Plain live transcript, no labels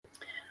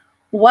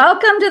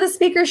Welcome to the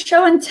Speaker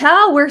Show and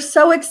Tell. We're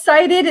so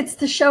excited. It's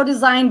the show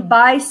designed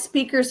by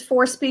speakers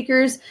for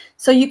speakers,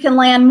 so you can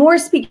land more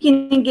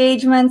speaking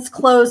engagements,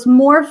 close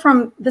more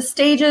from the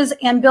stages,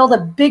 and build a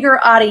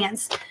bigger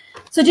audience.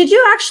 So did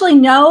you actually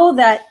know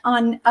that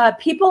on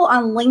people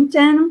on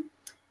LinkedIn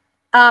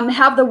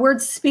have the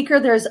word speaker?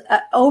 There's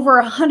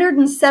over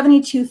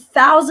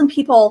 172,000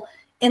 people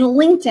in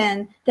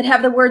LinkedIn that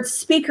have the word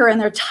speaker in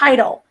their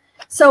title.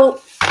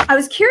 So I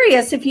was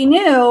curious if you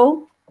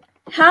knew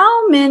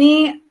how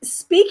many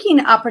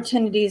speaking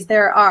opportunities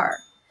there are.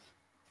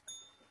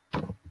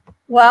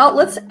 Well,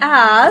 let's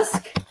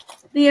ask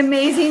the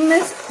amazing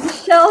Miss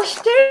Michelle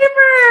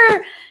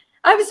Staver.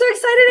 I'm so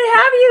excited to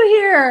have you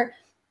here.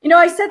 You know,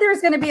 I said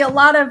there's going to be a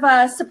lot of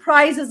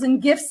surprises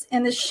and gifts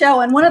in this show.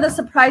 And one of the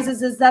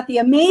surprises is that the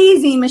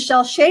amazing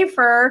Michelle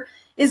Schaefer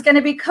is going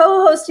to be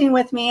co-hosting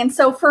with me. And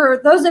so for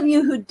those of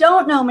you who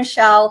don't know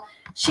Michelle,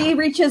 she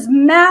reaches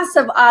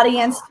massive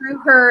audience through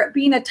her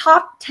being a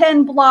top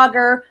 10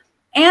 blogger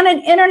and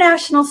an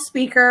international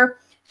speaker.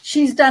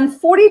 She's done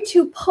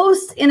 42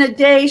 posts in a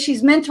day.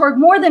 She's mentored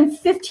more than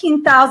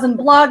 15,000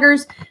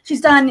 bloggers.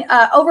 She's done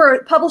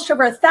published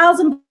over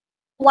 1,000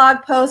 blog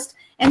posts,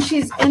 and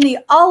she's in the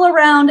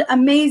all-around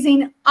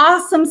amazing,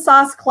 awesome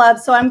Sauce Club.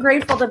 So I'm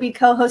grateful to be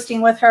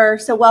co-hosting with her.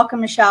 So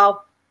welcome,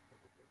 Michelle.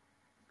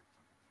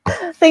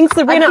 Thanks,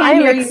 Sabrina. I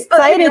am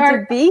excited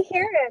to be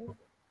here.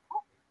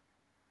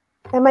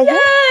 Am I here?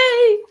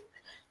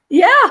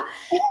 Yeah.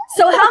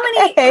 So how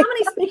many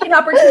speaking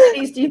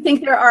opportunities do you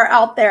think there are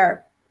out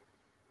there?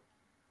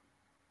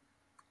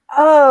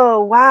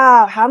 Oh,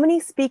 wow. How many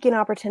speaking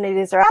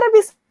opportunities are? Got to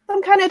be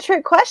some kind of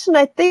trick question.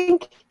 I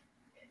think,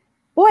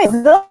 boy, a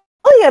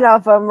zillion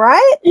of them,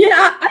 right?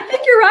 Yeah, I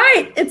think you're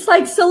right. It's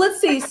like, so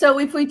let's see. So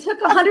if we took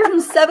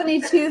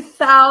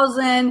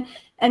 172,000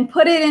 and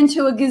put it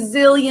into a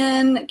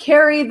gazillion,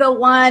 carry the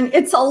one,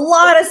 it's a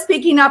lot of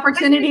speaking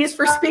opportunities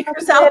for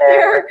speakers out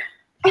there.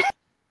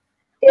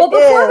 Well,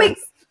 before we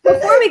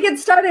get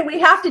started, we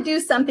have to do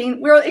something.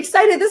 We're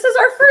excited. This is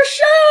our first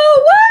show.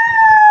 Woo!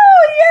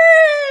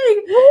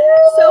 Yay!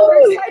 So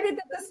we're excited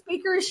that the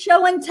Speakers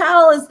Show and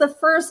Tell is the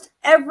first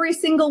every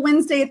single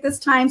Wednesday at this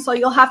time, so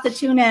you'll have to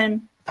tune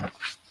in.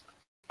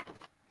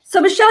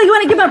 So Michelle, you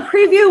want to give a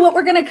preview of what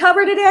we're going to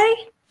cover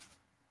today?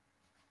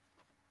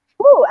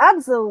 Oh,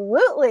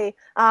 absolutely.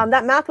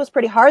 That math was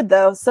pretty hard,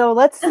 though. So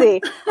let's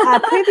see.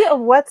 Preview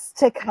of what's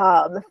to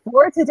come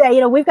for today.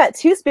 You know, we've got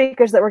two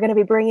speakers that we're going to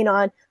be bringing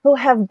on who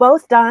have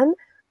both done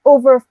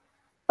over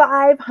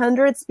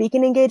 500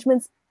 speaking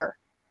engagements.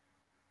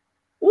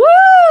 Woo!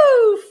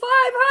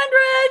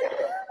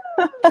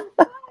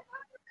 500!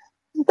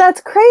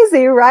 That's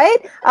crazy, right?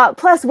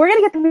 Plus, we're going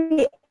to get to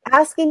be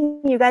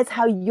asking you guys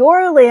how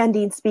you're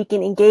landing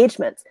speaking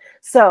engagements.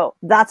 So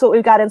that's what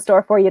we've got in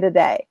store for you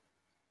today.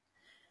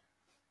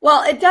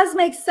 Well, it does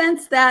make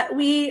sense that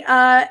we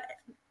are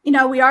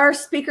a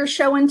speaker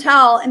show and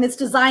tell, and it's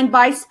designed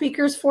by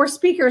speakers for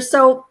speakers.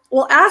 So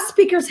we'll ask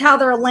speakers how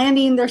they're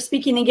landing their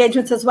speaking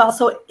engagements as well.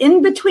 So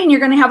in between, you're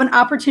going to have an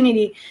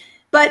opportunity.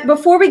 But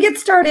before we get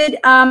started,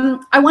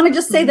 I want to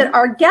just say that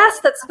our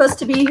guest that's supposed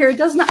to be here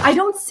I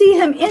don't see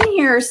him in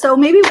here. So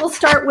maybe we'll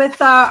start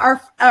with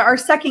our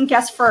second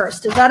guest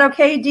first. Is that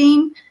okay,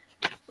 Dean?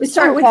 We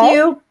start with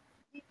you.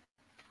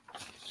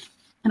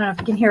 I don't know if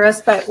you can hear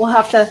us, but we'll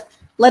have to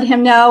let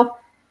him know.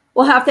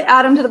 We'll have to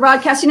add him to the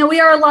broadcast. You know, we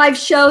are a live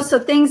show, so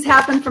things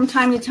happen from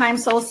time to time.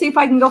 So we'll see if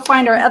I can go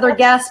find our other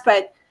guest.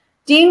 But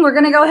Dean, we're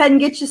going to go ahead and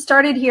get you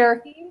started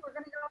here.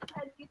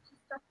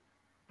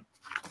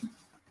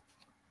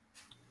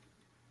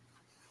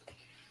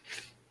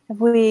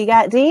 Have we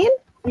got Dean?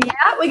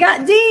 Yeah, we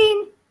got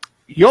Dean.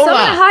 Yola. So I'm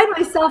going to hide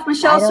myself,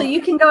 Michelle, so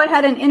you can go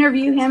ahead and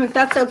interview him if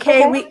that's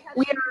okay. We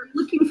are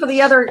looking for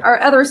our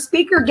other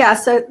speaker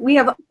guests. So we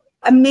have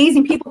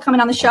amazing people coming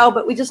on the show,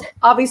 but we just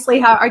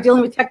obviously are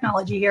dealing with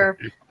technology here.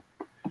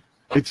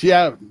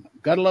 Gotta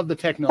love the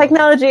technology.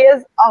 Technology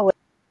is always,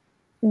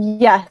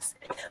 yes.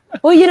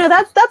 Well, you know,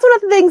 that's one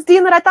of the things,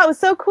 Dean, that I thought was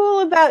so cool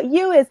about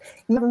you is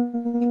you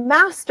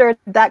mastered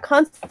that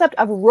concept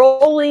of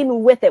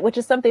rolling with it, which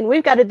is something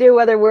we've got to do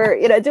whether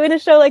we're, doing a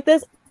show like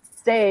this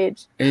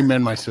stage.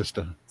 Amen, my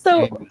sister.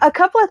 So Amen. A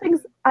couple of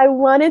things I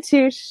wanted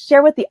to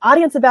share with the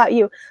audience about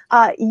you.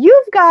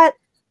 You've got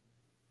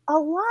a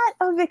lot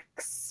of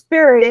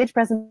experience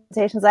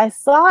presentations. I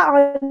saw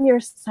on your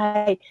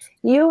site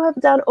you have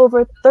done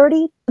over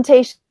 30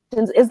 presentations.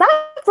 Is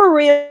that for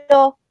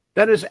real?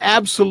 That is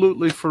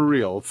absolutely for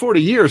real.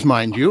 40 years,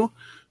 mind you.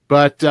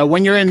 But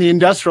when you're in the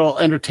industrial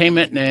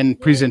entertainment and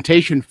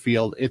presentation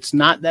field, it's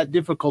not that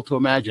difficult to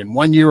imagine.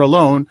 1 year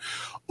alone,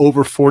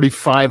 over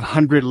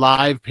 4,500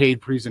 live paid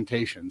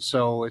presentations.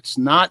 So it's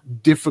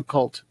not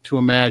difficult to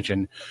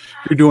imagine.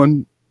 You're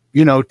doing,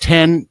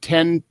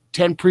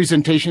 10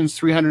 presentations,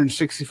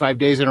 365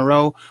 days in a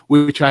row,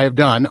 which I have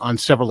done on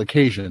several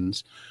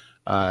occasions.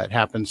 It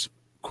happens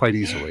quite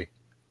easily.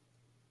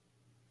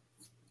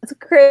 That's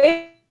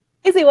crazy.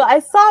 Well, I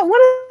saw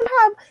one of them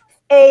have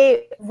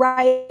a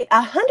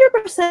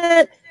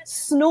 100%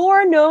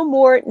 snore no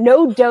more,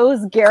 no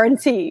dose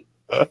guarantee.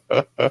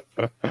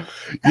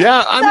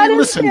 Yeah, I That mean,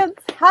 is listen.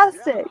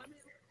 fantastic.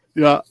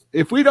 Yeah,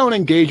 if we don't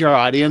engage our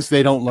audience,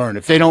 they don't learn.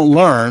 If they don't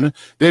learn,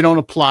 they don't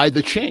apply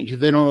the change.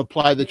 If they don't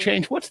apply the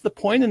change, what's the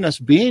point in us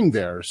being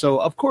there? So,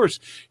 of course,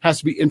 it has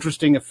to be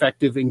interesting,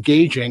 effective,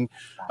 engaging.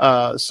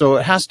 So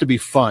it has to be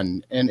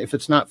fun. And if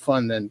it's not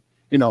fun, then,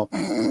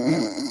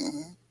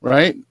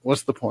 right?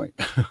 What's the point?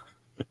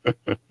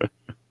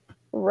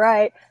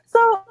 Right.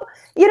 So,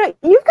 you've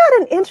got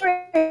an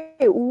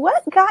interest.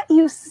 What got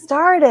you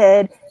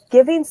started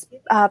giving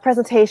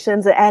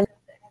presentations and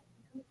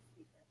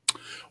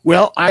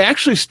Well, I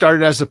actually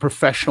started as a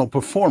professional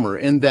performer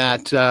in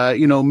that,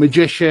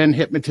 magician,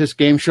 hypnotist,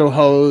 game show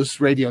host,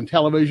 radio and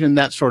television,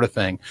 that sort of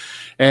thing.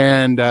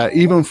 And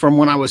even from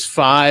when I was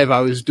 5,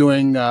 I was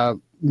doing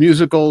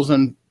musicals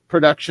and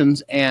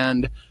productions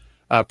and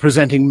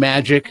presenting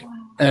magic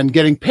and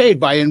getting paid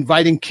by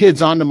inviting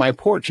kids onto my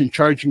porch and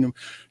charging them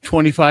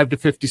 25 to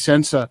 50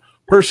 cents a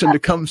person to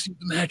come see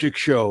the magic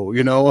show,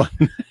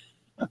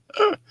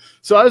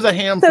 So I was a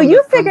ham. So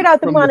you figured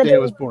out the day I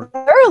was born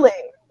early.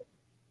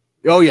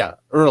 Oh yeah,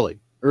 early.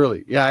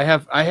 Yeah,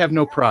 I have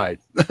no pride.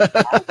 Okay.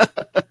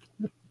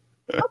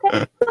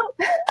 So,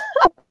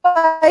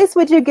 advice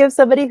would you give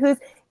somebody who's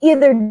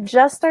either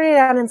just starting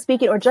out in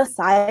speaking or just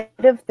side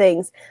of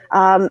things,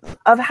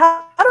 of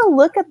how to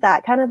look at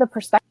that kind of the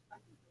perspective?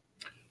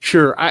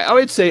 Sure. I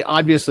would say,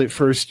 obviously,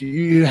 first,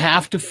 you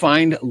have to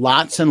find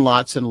lots and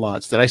lots and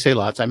lots. Did I say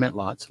lots? I meant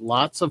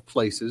lots of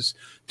places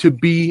to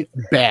be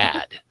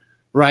bad,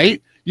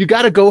 right? You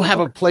got to go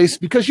have a place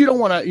because you don't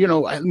want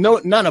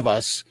to, none of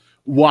us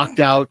walked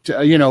out,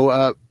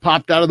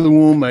 popped out of the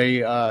womb,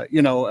 a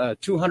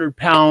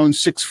 200-pound,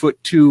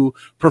 6'2"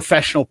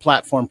 professional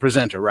platform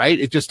presenter, right?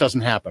 It just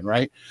doesn't happen,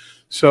 right?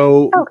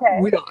 So,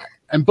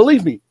 and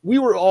believe me,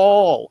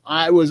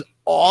 I was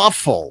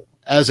awful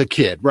as a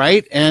kid,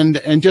 right?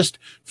 And just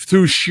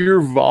through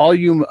sheer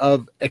volume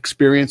of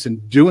experience in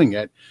doing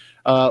it,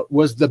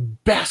 was the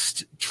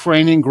best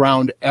training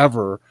ground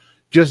ever.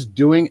 Just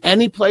doing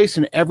any place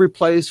and every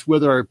place,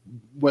 whether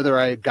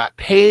I got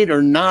paid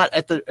or not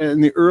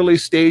in the early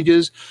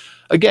stages.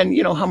 Again,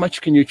 how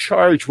much can you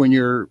charge when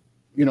you're,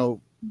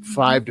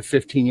 5 to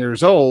 15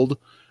 years old,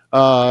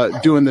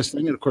 doing this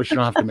thing? And of course, you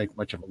don't have to make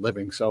much of a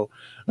living. So,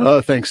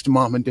 thanks to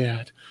mom and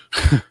dad.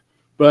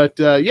 But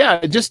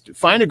just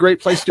find a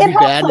great place to be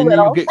bad, and then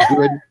you get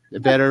good,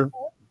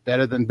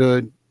 better than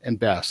good, and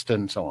best,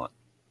 and so on.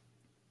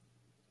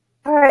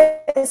 All right.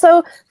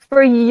 So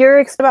for your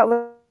experience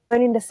about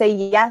learning to say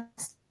yes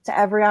to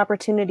every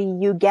opportunity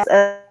you get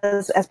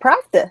as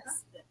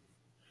practice.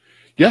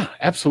 Yeah,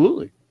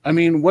 absolutely. I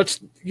mean,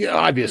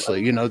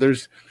 obviously,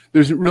 there's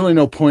really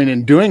no point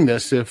in doing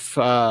this if,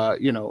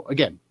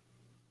 again,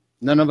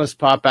 none of us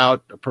pop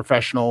out a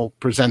professional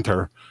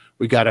presenter.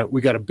 We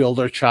gotta build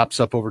our chops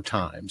up over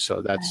time.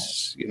 So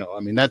that's,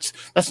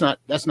 that's not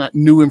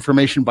new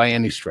information by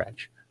any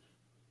stretch.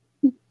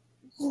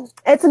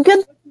 It's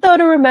good though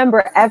to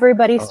remember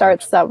everybody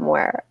starts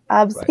somewhere.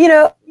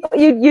 Right.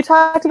 You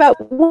talked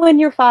about when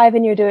you're 5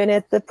 and you're doing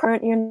it, the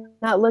parent you're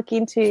not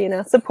looking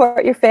to,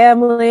 support your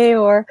family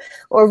or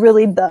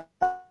really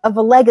of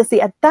a legacy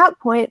at that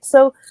point.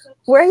 So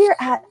where you're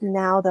at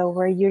now though,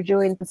 where you're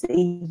doing this a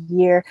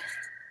year,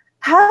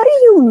 how do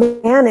you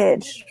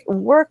manage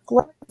work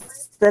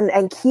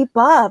and keep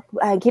up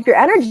and keep your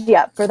energy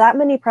up for that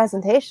many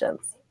presentations?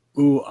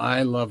 Ooh,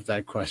 I love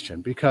that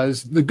question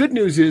because the good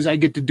news is I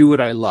get to do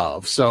what I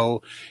love.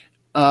 So,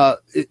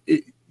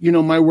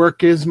 my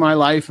work is my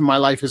life and my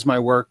life is my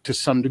work to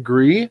some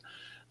degree.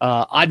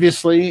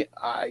 Obviously,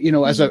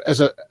 as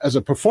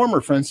a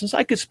performer, for instance,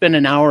 I could spend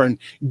an hour and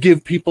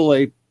give people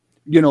a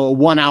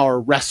 1 hour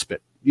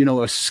respite,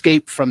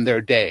 escape from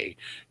their day,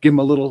 give them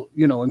a little,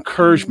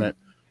 encouragement.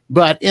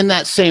 But in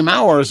that same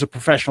hour as a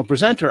professional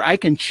presenter, I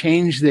can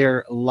change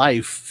their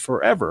life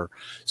forever.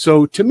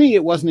 So to me,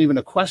 it wasn't even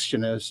a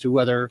question as to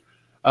whether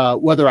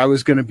I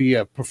was going to be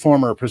a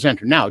performer or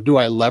presenter. Now, do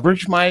I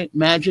leverage my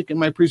magic in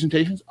my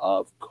presentations?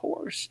 Of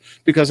course,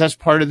 because that's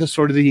part of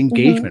the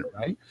engagement,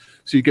 right?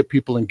 So you get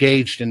people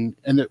engaged and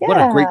what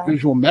a great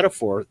visual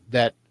metaphor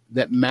that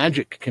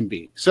magic can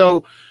be.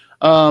 So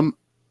I'm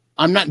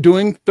not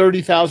doing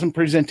 30,000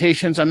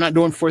 presentations. I'm not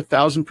doing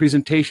 4,000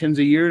 presentations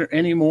a year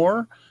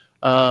anymore.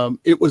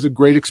 It was a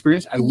great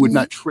experience. I would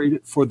not trade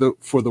it for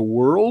the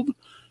world.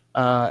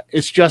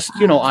 It's just,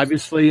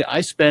 obviously I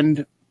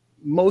spend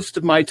most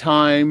of my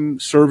time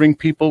serving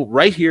people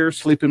right here,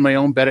 sleep in my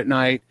own bed at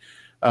night,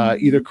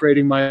 either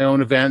creating my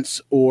own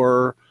events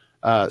or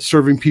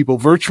serving people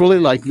virtually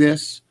like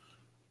this.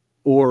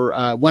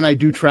 Or when I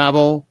do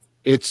travel,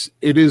 it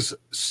is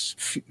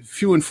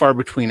few and far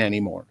between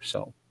anymore.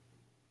 So.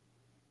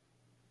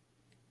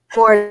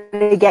 For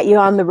to get you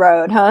on the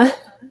road, huh?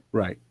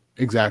 Right.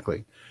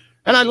 Exactly.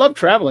 And I love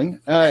traveling.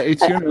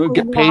 It's,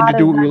 get paid to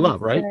do what we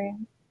love, right?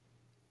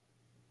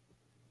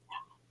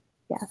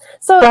 Yeah.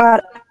 So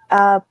brought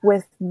up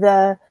with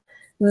the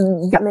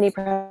many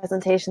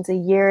presentations a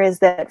year is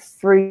that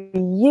for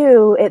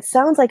you, it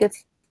sounds like it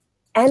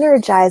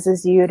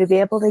energizes you to be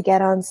able to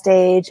get on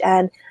stage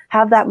and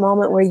have that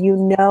moment where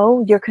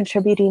you're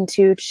contributing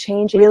to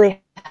change,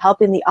 really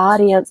helping the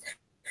audience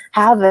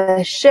have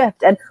a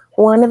shift. And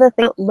one of the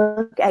things,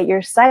 look at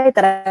your site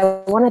that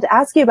I wanted to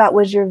ask you about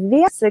was your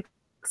VI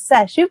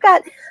success. You've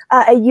got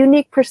a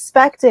unique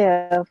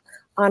perspective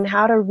on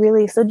how to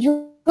really, so do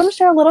you want to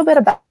share a little bit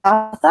about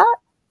that?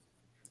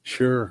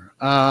 Sure.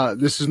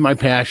 This is my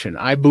passion.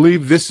 I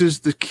believe this is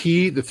the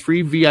key, the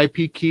 3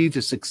 VIP key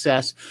to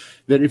success,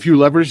 that if you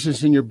leverage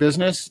this in your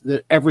business,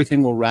 that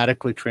everything will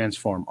radically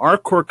transform. Our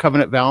core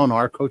covenant vow in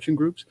our coaching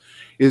groups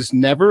is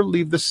never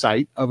leave the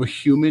site of a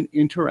human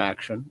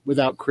interaction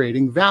without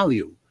creating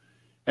value.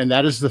 And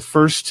that is the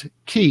first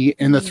key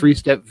in the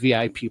 3-step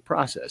VIP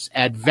process.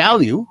 Add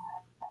value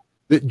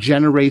that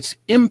generates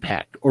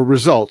impact or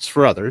results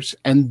for others,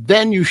 and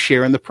then you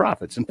share in the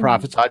profits. And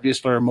profits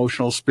obviously are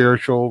emotional,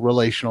 spiritual,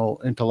 relational,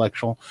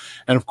 intellectual,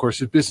 and of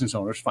course, as business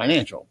owners,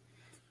 financial.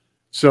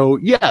 So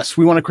yes,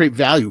 we want to create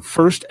value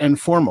first and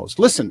foremost.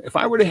 Listen, if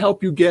I were to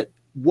help you get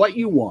what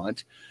you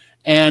want,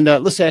 and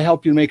let's say I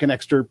help you make an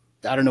extra,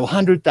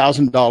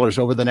 $100,000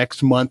 over the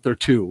next month or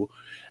two,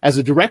 as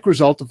a direct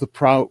result of the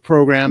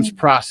programs,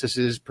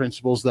 processes,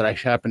 principles that I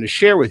happen to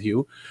share with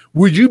you,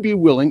 would you be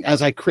willing,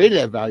 as I created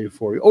that value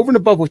for you, over and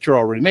above what you're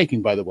already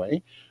making, by the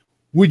way,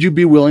 would you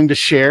be willing to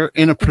share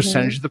in a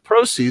percentage of the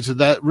proceeds of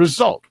that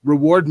result?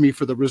 Reward me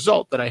for the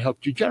result that I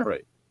helped you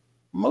generate.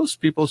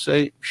 Most people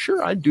say,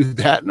 sure, I'd do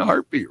that in a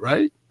heartbeat,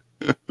 right?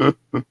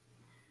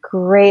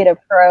 Great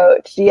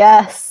approach.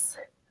 Yes.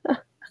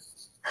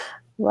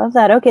 Love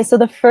that. Okay, so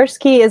the first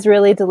key is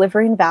really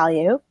delivering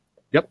value.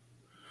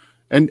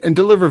 And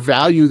deliver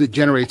value that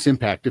generates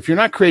impact. If you're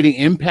not creating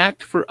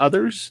impact for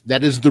others,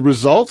 that is the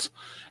result.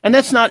 And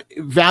that's not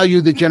value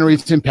that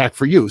generates impact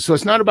for you. So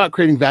it's not about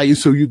creating value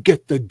so you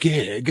get the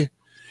gig.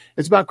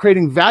 It's about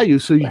creating value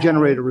so you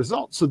generate a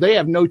result. So they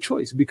have no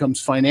choice. It becomes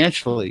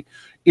financially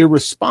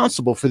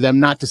irresponsible for them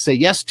not to say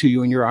yes to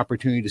you and your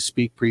opportunity to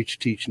speak, preach,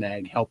 teach,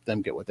 nag, help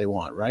them get what they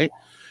want, right?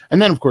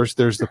 And then, of course,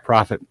 there's the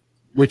profit,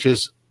 which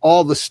is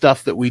all the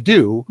stuff that we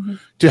do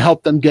to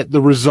help them get the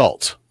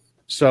result.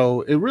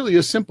 So it really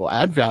is simple.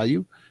 Add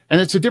value.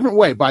 And it's a different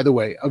way, by the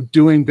way, of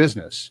doing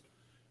business.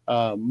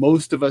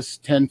 Most of us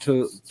tend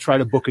to try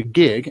to book a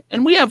gig.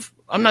 And we have,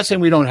 I'm not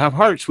saying we don't have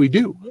hearts. We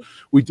do.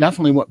 We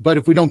definitely want, but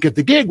if we don't get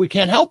the gig, we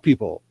can't help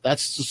people.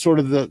 That's sort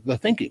of the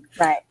thinking.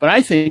 Right. But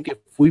I think if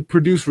we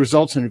produce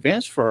results in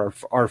advance for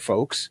our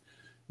folks,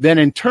 then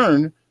in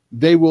turn,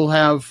 they will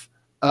have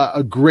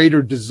a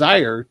greater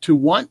desire to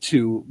want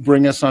to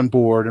bring us on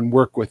board and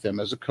work with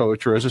them as a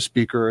coach or as a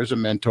speaker, or as a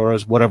mentor,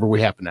 as whatever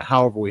we happen to,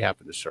 however we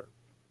happen to serve.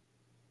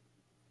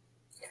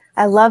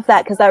 I love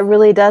that, because that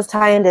really does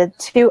tie into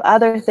 2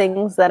 other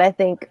things that I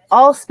think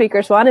all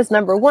speakers want. Is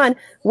number one,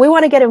 we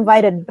want to get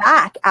invited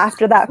back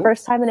after that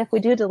first time. And if we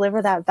do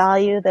deliver that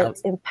value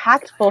that's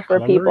impactful for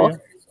people,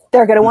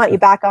 they're going to want you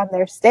back on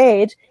their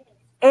stage.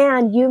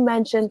 And you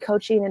mentioned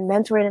coaching and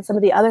mentoring and some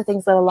of the other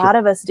things that a lot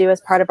of us do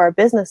as part of our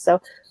business.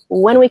 So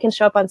when we can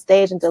show up on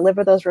stage and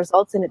deliver those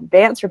results in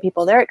advance for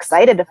people, they're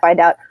excited to find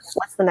out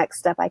what's the next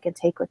step I can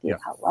take with you.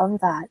 I love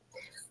that.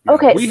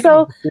 Okay,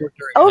 so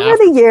over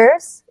the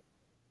years.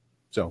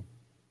 So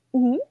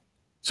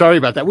sorry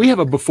about that. We have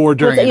a before,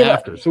 during, and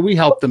after. So we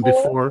help them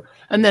before,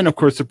 and then, of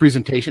course, the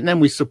presentation, and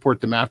then we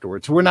support them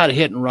afterwards. So we're not a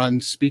hit and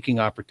run speaking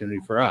opportunity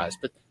for us.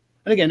 But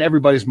and again,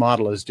 everybody's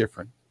model is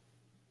different.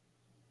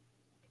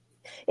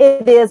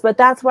 It is, but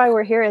that's why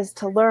we're here, is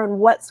to learn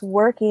what's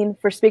working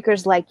for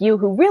speakers like you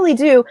who really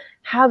do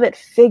have it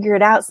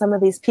figured out, some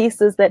of these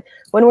pieces that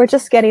when we're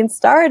just getting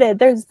started,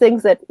 there's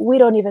things that we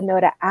don't even know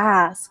to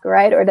ask,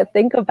 right, or to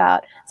think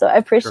about. So I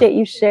appreciate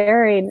you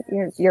sharing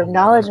your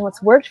knowledge and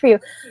what's worked for you.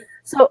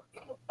 So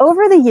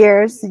over the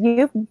years,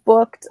 you've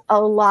booked a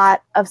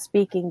lot of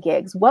speaking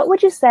gigs. What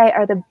would you say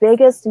are the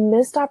biggest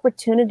missed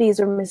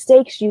opportunities or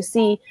mistakes you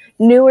see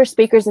newer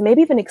speakers, and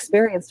maybe even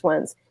experienced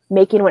ones,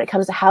 making when it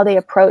comes to how they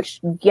approach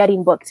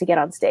getting booked to get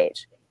on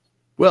stage?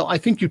 Well, I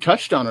think you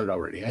touched on it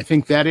already. I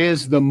think that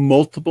is the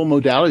multiple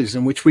modalities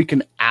in which we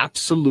can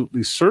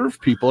absolutely serve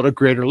people at a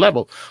greater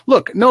level.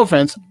 Look, no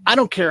offense, I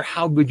don't care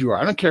how good you are.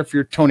 I don't care if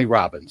you're Tony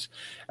Robbins.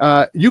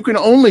 You can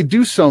only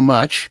do so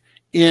much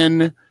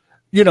in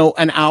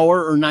an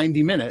hour or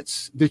 90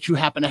 minutes that you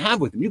happen to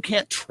have with them. You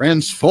can't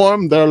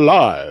transform their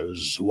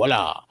lives.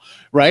 Voila.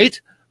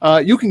 Right?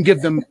 You can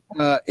give them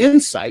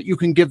insight. You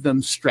can give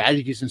them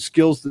strategies and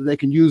skills that they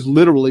can use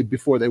literally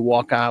before they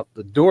walk out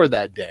the door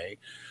that day.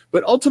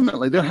 But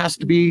ultimately, there has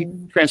to be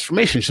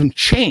transformation, some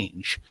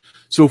change.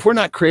 So if we're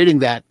not creating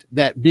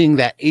that being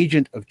that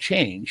agent of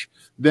change,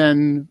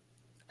 then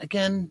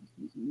again,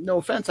 no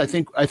offense, I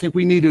think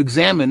we need to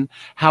examine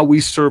how we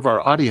serve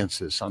our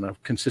audiences on a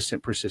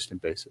consistent,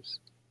 persistent basis.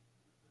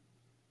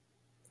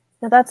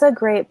 Now, that's a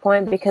great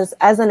point, because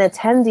as an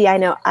attendee, I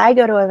know I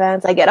go to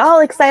events, I get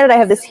all excited, I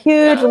have this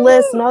huge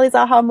list and all these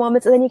aha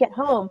moments, and then you get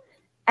home,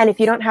 and if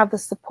you don't have the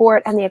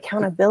support and the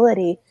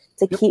accountability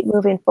to keep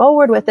moving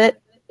forward with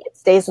it, it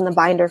stays in the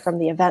binder from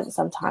the event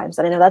sometimes.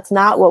 And I know that's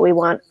not what we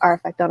want our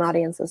effect on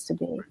audiences to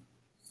be.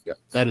 Yeah,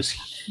 that is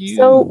huge.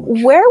 So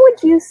where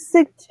would you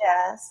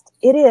suggest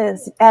it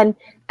is? And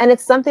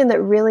it's something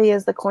that really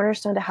is the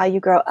cornerstone to how you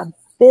grow a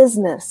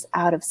business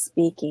out of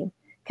speaking?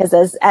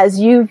 Because as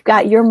you've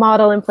got your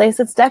model in place,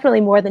 it's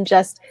definitely more than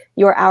just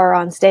your hour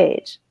on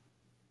stage.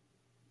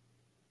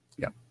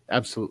 Yeah,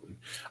 absolutely.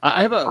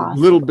 I have a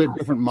little bit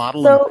different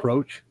model and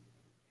approach.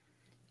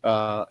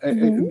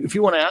 If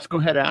you want to ask, go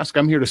ahead, ask.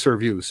 I'm here to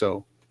serve you.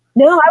 So.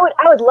 No,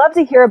 I would love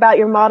to hear about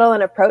your model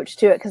and approach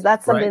to it, because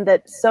that's something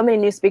that so many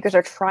new speakers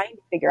are trying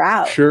to figure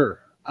out. Sure.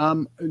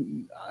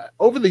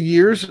 Over the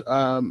years,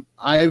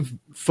 I've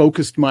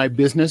focused my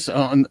business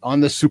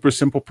on this super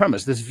simple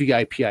premise, this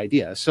VIP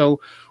idea. So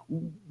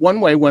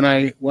one way when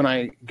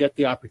I get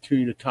the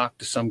opportunity to talk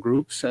to some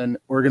groups and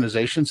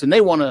organizations and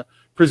they want to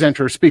present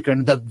or speak,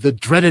 and the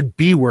dreaded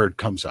B word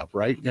comes up,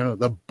 right? You know,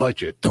 the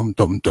budget, dum,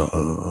 dum,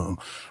 dum,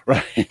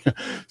 right?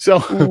 So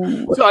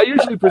I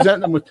usually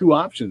present them with two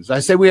options. I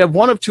say we have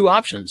one of two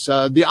options,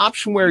 the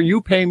option where you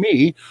pay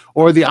me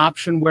or the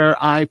option where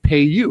I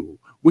pay you.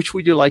 Which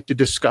would you like to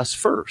discuss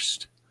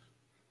first?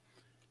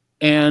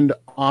 And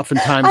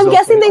oftentimes I'm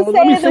guessing they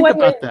let me say think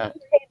about that.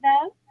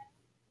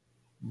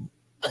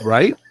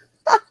 Right?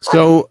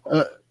 So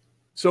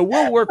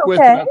we'll work with,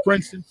 for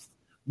instance,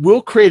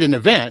 we'll create an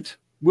event,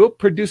 we'll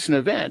produce an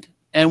event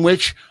in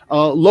which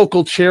a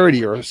local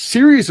charity or a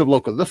series of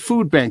the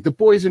food bank, the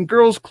Boys and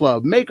Girls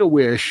Club,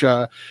 Make-A-Wish,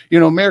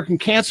 American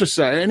Cancer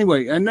Society,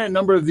 anyway, and a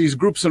number of these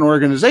groups and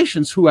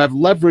organizations who have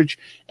leverage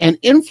and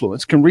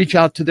influence can reach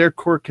out to their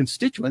core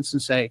constituents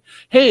and say,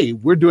 hey,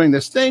 we're doing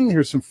this thing.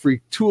 Here's some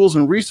free tools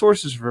and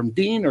resources from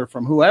Dean or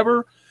from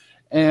whoever.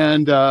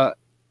 And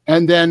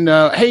then,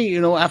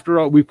 hey, after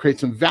all, we create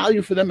some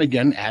value for them.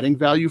 Again, adding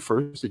value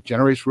first. It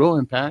generates real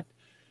impact.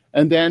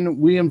 And then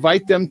we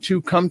invite them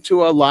to come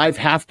to a live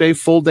half-day,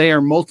 full-day,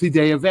 or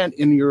multi-day event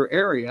in your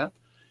area,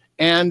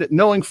 and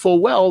knowing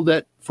full well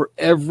that for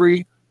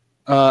every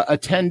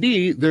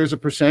attendee, there's a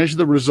percentage of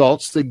the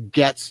results that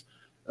gets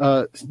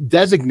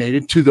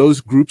designated to those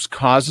groups,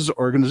 causes,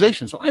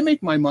 organizations. So I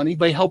make my money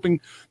by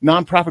helping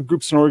nonprofit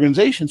groups and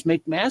organizations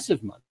make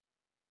massive money.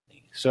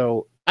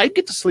 So I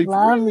get to sleep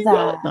really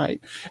well at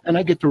night, and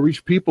I get to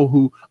reach people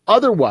who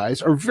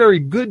otherwise are very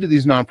good to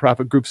these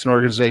nonprofit groups and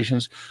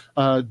organizations,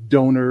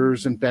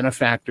 donors and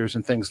benefactors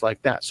and things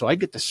like that. So I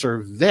get to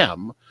serve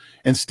them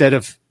instead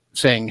of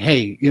saying,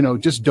 hey,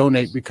 just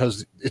donate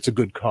because it's a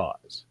good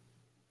cause.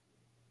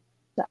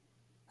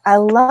 I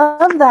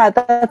love that.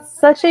 That's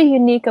such a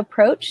unique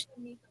approach.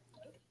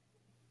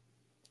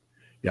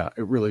 Yeah,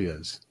 it really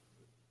is.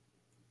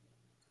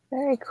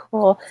 Very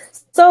cool.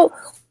 So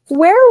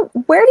where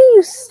do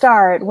you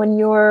start when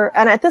you're,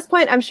 and at this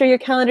point, I'm sure your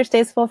calendar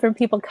stays full from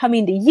people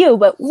coming to you,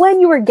 but when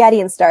you were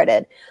getting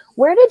started,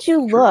 where did you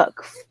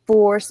look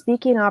for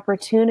speaking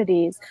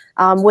opportunities?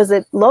 Was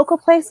it local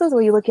places?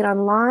 Were you looking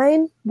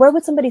online? Where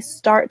would somebody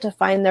start to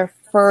find their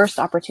first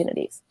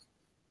opportunities?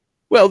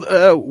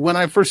 Well, when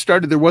I first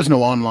started, there was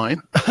no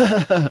online.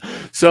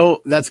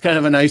 So that's kind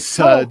of a nice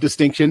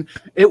distinction.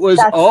 It was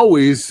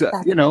always,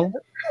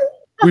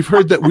 We've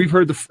heard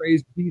the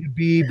phrase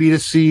B2B,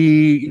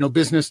 B2C,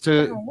 business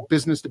to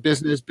business,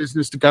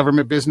 business to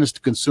government, business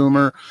to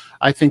consumer.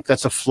 I think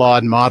that's a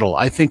flawed model.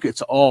 I think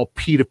it's all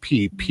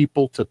P2P,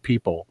 people to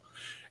people.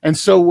 And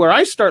so where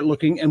I start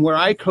looking and where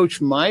I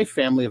coach my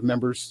family of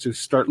members to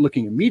start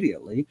looking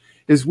immediately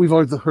is we've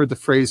already heard the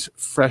phrase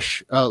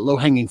fresh,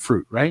 low-hanging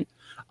fruit, right?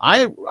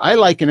 I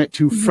liken it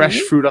to fresh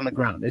fruit on the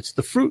ground. It's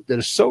the fruit that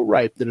is so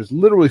ripe that has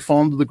literally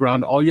fallen to the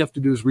ground. All you have to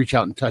do is reach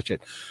out and touch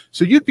it.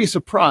 So you'd be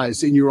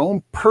surprised in your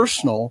own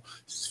personal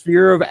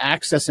sphere of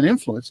access and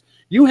influence.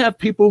 You have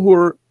people who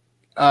are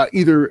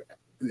either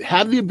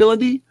have the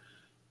ability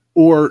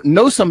or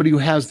know somebody who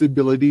has the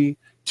ability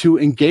to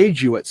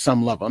engage you at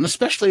some level, and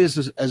especially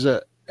as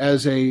a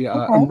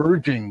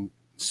emerging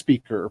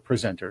speaker or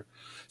presenter.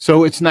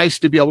 So it's nice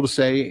to be able to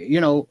say,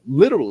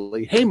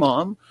 literally, hey,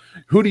 mom,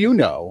 who do you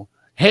know?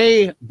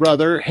 Hey,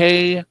 brother.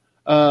 Hey,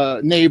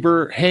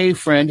 neighbor. Hey,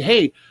 friend.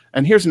 Hey.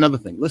 And here's another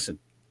thing. Listen,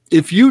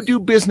 if you do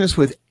business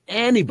with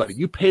anybody,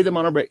 you pay them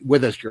on a rate,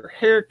 whether it's your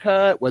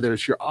haircut, whether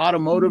it's your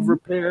automotive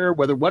repair,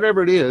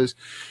 whatever it is,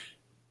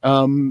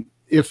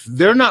 if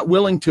they're not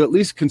willing to at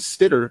least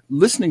consider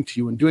listening to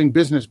you and doing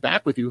business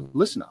back with you,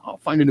 listen, I'll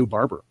find a new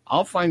barber.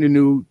 I'll find a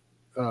new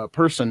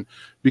person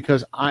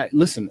because I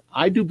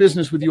do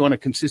business with you on a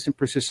consistent,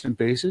 persistent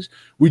basis.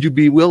 Would you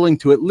be willing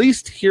to at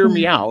least hear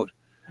me out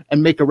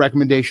and make a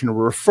recommendation, a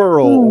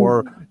referral,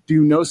 or do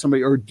you know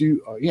somebody, or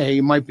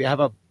you might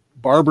have a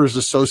barbers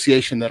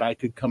association that I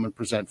could come and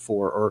present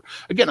for, or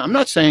again, I'm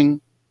not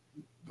saying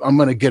I'm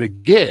going to get a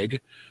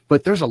gig,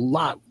 but there's a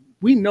lot.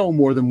 We know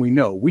more than we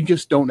know. We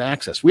just don't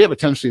access. We have a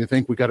tendency to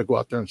think we got to go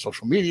out there on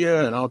social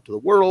media and out to the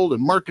world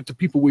and market to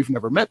people we've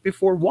never met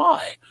before.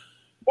 Why?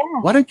 Yeah.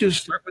 Why don't you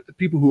just start with the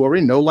people who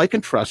already know, like,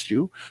 and trust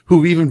you,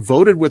 who've even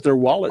voted with their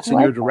wallets in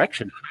your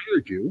direction,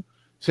 hired you?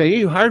 Say, hey,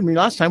 you hired me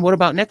last time. What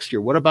about next year?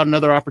 What about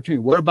another opportunity?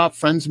 What about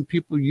friends and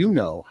people you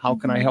know? How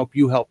can I help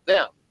you help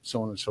them?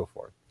 So on and so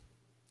forth.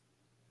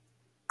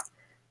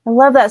 I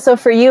love that. So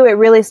for you, it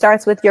really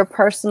starts with your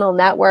personal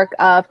network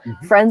of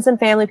friends and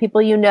family, people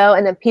you know,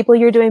 and then people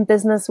you're doing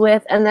business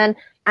with, and then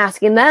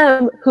asking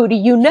them, who do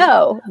you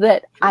know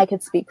that I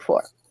could speak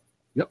for?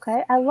 Yep.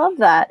 Okay, I love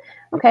that.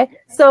 Okay,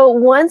 so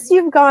once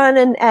you've gone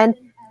and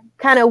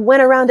kind of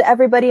went around to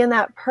everybody in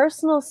that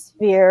personal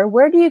sphere,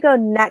 where do you go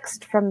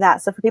next from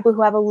that? So for people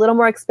who have a little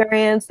more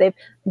experience, they've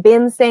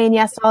been saying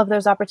yes to all of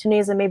those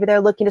opportunities, and maybe they're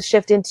looking to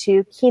shift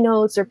into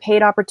keynotes or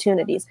paid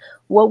opportunities.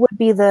 What would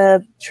be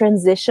the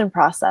transition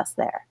process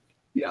there?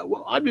 Yeah,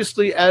 well,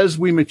 obviously, as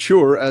we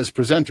mature as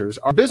presenters,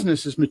 our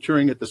business is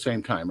maturing at the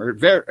same time, or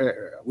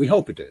we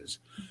hope it is.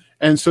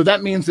 And so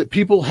that means that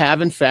people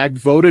have, in fact,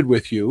 voted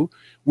with you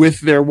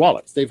with their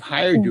wallets. They've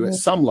hired you at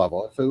some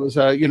level. If it was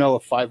a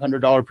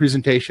 $500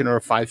 presentation or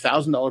a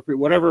 $5,000,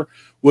 whatever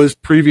was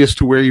previous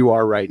to where you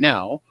are right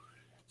now.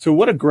 So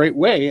what a great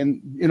way.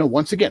 And,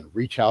 once again,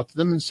 reach out to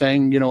them and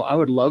saying, I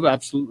would love,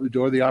 absolutely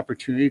adore the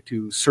opportunity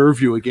to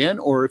serve you again.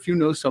 Or if you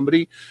know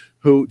somebody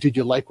who, did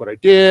you like what I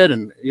did?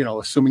 And,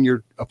 assuming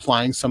you're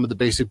applying some of the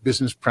basic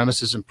business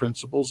premises and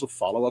principles of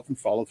follow up and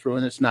follow through,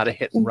 and it's not a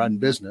hit and run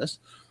business,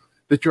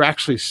 that you're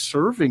actually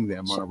serving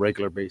them on a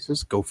regular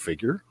basis, go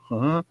figure,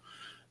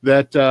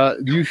 that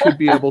you should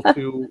be able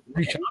to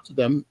reach out to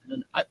them.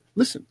 And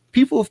listen,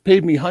 people have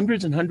paid me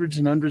hundreds and hundreds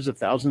and hundreds of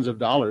thousands of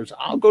dollars.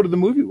 I'll go to the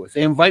movie with.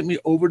 They invite me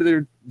over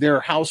to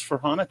their house for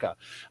Hanukkah.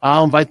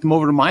 I'll invite them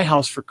over to my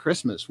house for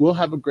Christmas. We'll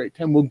have a great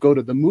time. We'll go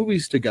to the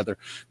movies together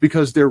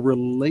because they're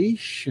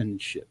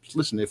relationships.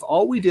 Listen, if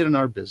all we did in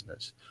our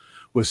business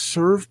was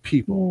serve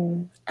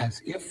people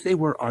as if they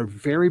were our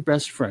very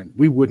best friend,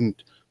 we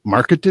wouldn't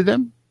market to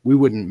them. We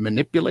wouldn't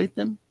manipulate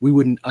them. We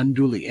wouldn't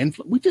unduly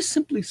influence. We just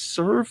simply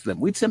serve them.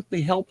 We'd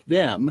simply help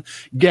them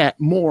get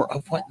more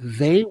of what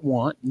they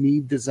want,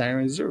 need, desire,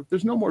 and deserve.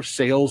 There's no more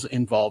sales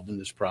involved in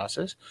this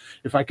process.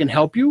 If I can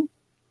help you,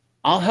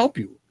 I'll help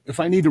you. If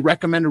I need to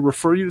recommend or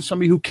refer you to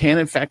somebody who can,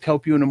 in fact,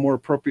 help you in a more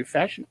appropriate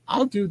fashion,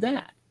 I'll do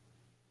that.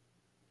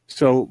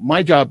 So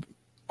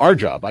our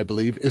job, I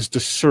believe, is to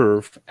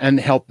serve and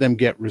help them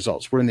get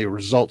results. We're in the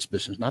results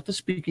business, not the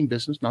speaking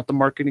business, not the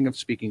marketing of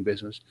speaking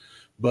business,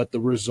 but the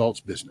results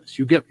business.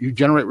 You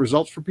generate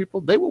results for people,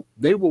 they will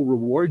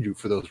reward you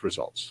for those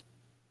results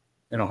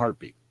in a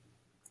heartbeat.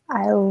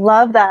 I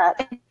love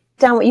that.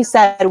 Down what you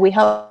said, we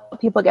help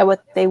people get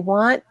what they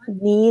want,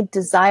 need,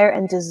 desire,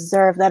 and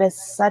deserve. That is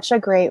such a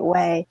great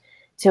way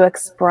to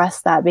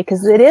express that,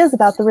 because it is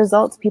about the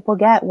results people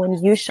get when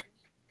you show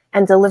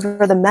and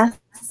deliver the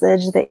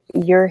message that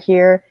you're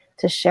here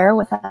to share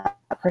with that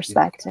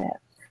perspective.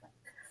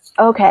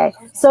 Okay,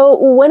 so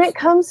when it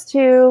comes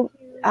to,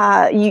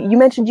 you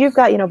mentioned you've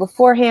got,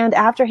 beforehand,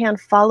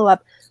 afterhand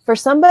follow-up. For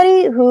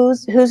somebody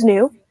who's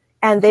new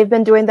and they've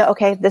been doing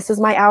okay, this is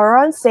my hour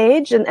on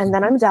stage and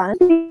then I'm done,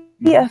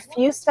 maybe a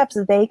few steps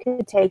they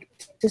could take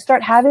to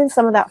start having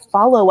some of that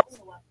follow-up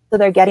so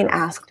they're getting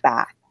asked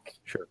back.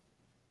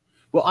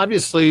 Well,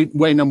 obviously,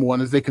 way number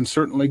one is they can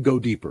certainly go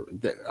deeper.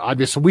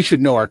 Obviously, we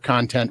should know our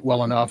content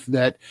well enough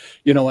that,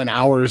 an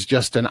hour is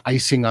just an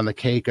icing on the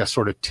cake, a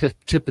sort of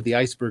tip of the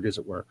iceberg, as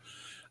it were.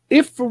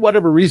 If for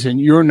whatever reason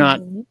you're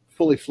not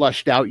fully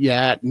fleshed out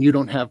yet and you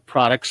don't have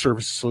product,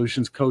 service,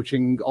 solutions,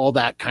 coaching, all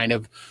that kind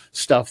of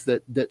stuff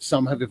that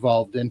some have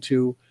evolved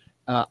into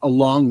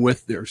along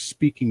with their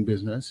speaking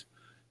business,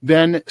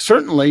 then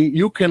certainly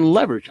you can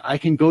leverage. I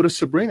can go to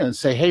Sabrina and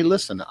say, hey,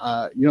 listen,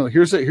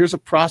 here's a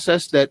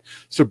process that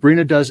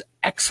Sabrina does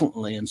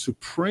excellently and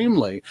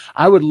supremely.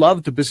 I would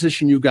love to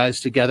position you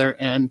guys together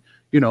and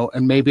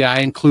maybe I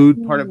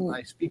include part of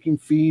my speaking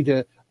fee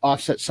to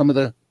offset some of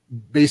the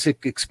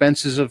basic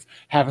expenses of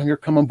having her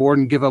come on board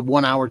and give a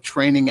 1-hour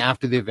training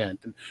after the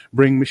event and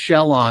bring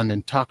Michelle on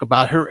and talk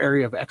about her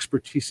area of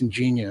expertise and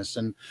genius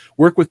and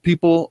work with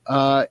people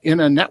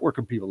in a network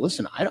of people.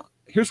 Listen,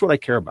 here's what I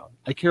care about.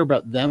 I care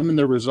about them and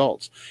their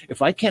results.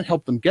 If I can't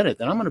help them get it,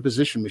 then I'm going to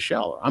position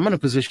Michelle, or I'm going to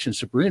position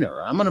Sabrina,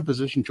 or I'm going to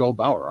position Joel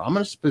Bauer, or I'm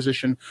going to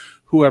position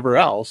whoever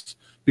else,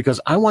 because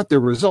I want their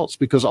results,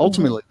 because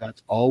ultimately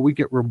that's all we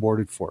get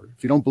rewarded for.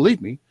 If you don't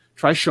believe me,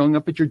 try showing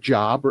up at your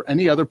job or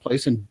any other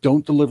place and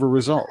don't deliver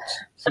results.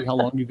 See how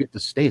long you get to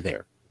stay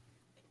there.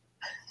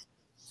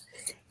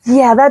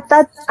 Yeah,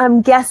 that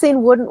I'm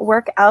guessing wouldn't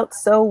work out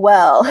so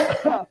well.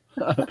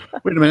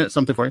 Wait a minute,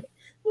 something for you.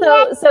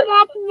 So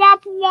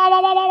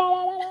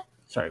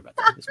sorry about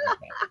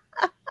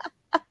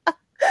that.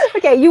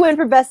 Okay, you win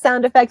for best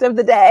sound effect of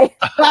the day.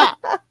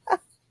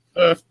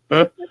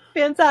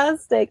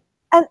 Fantastic.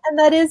 And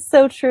that is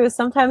so true.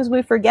 Sometimes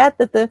we forget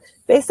that the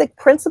basic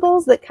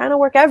principles that kind of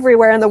work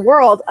everywhere in the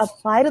world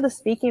apply to the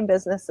speaking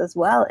business as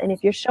well. And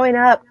if you're showing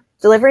up,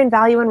 delivering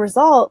value and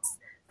results,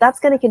 that's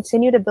going to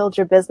continue to build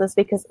your business,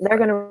 because they're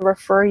going to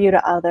refer you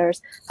to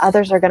others.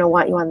 Others are going to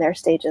want you on their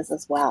stages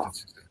as well.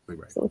 That's exactly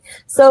right.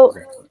 So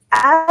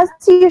as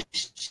you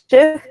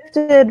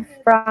shifted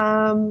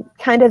from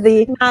kind of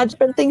the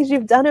different things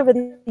you've done over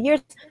the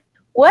years,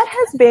 what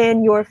has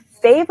been your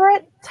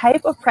favorite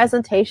type of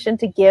presentation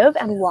to give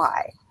and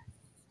why?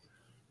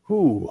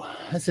 Ooh,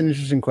 that's an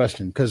interesting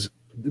question, because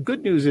the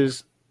good news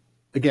is,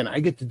 again,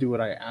 I get to do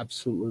what I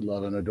absolutely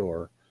love and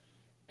adore,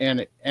 and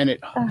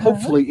it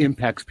hopefully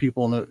impacts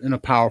people in a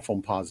powerful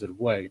and positive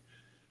way.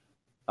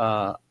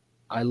 I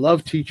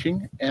love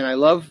teaching,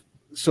 and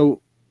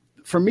so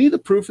for me, the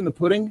proof in the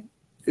pudding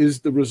is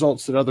the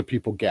results that other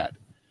people get.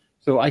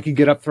 So I could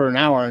get up for an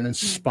hour and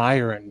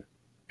inspire and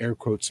air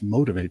quotes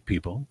motivate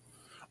people,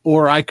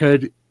 or I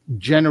could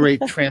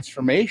generate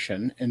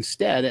transformation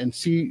instead and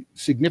see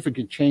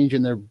significant change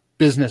in their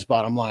business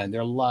bottom line,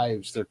 their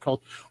lives, their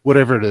culture,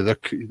 whatever it is,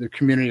 their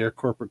community or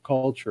corporate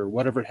culture,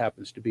 whatever it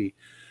happens to be.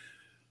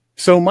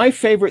 So my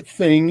favorite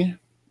thing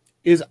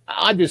is,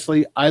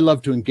 obviously, I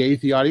love to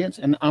engage the audience,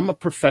 and I'm a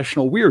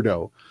professional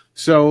weirdo.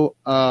 So,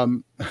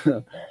 that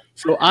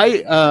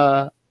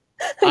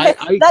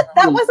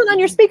wasn't on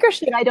your speaker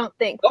sheet, I don't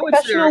think. Oh,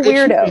 Professional it's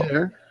there.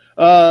 weirdo.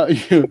 It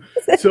should be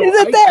there. So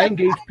I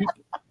engage people,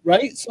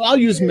 right? So I'll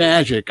use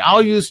magic.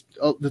 I'll use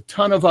a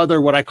ton of other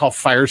what I call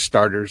fire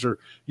starters, or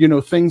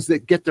things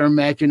that get their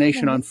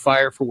imagination on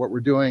fire for what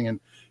we're doing,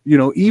 and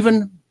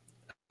even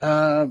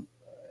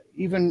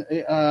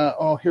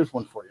here's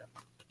one for you.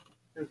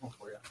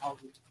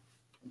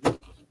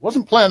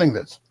 Wasn't planning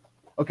this.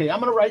 Okay, I'm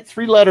gonna write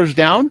 3 letters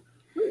down,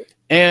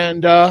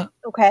 and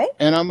okay,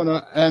 and I'm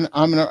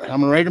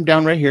gonna write them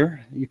down right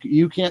here.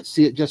 You can't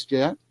see it just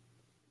yet.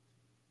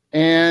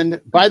 And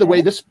by the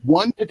way, this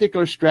one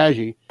particular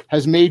strategy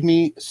has made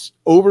me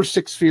over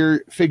 6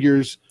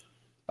 figures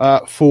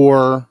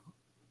and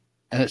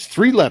it's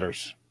 3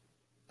 letters.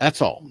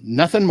 That's all.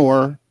 Nothing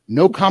more.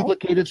 No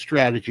complicated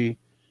strategy.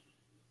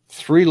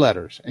 3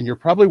 letters. And you're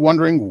probably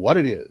wondering what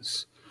it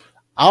is.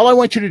 All I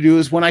want you to do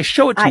is, when I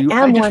show it to you,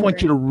 I just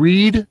want you to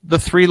read the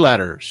 3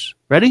 letters.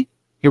 Ready?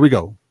 Here we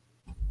go.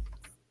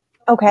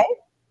 Okay.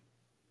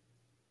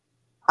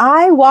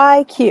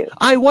 IYQ.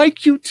 I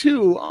like you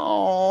too.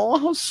 Oh,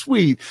 how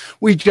sweet.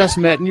 We just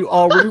met and you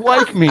already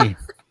like me.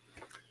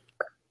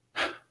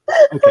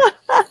 Okay.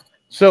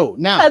 So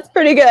now. That's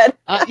pretty good.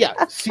 Yeah,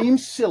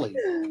 seems silly,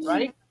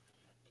 right?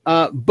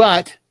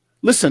 But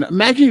listen,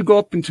 imagine you go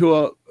up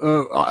into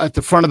at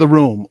the front of the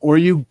room, or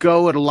you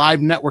go at a live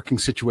networking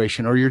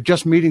situation, or you're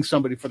just meeting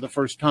somebody for the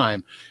first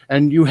time,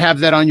 and you have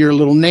that on your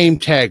little name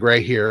tag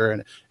right here,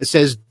 and it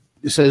says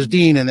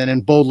Dean, and then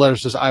in bold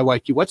letters says I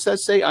like you. What's that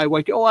say? I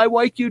like you. Oh, I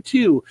like you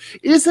too.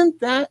 Isn't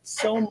that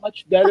so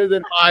much better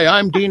than hi,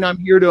 I'm Dean, I'm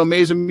here to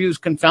amaze, amuse,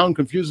 confound,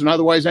 confuse, and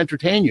otherwise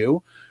entertain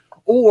you?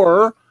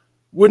 Or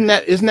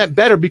isn't that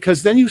better?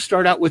 Because then you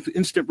start out with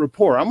instant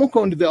rapport. I won't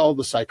go into all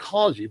the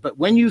psychology, but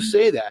when you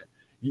say that,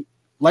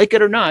 like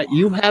it or not,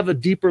 you have a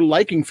deeper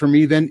liking for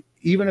me than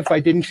even if I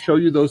didn't show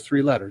you those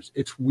 3 letters.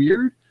 It's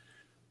weird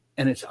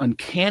and it's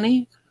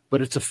uncanny,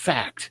 but it's a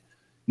fact.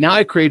 Now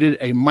I created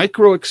a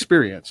micro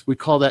experience. We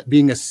call that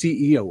being a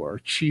CEO, or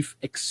Chief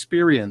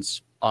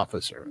Experience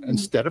Officer.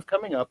 Instead of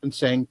coming up and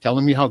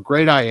telling me how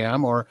great I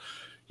am, or,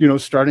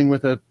 starting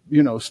with a,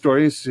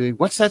 story, say,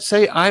 what's that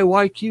say? I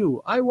like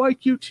you. I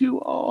like you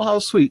too. Oh, how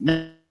sweet.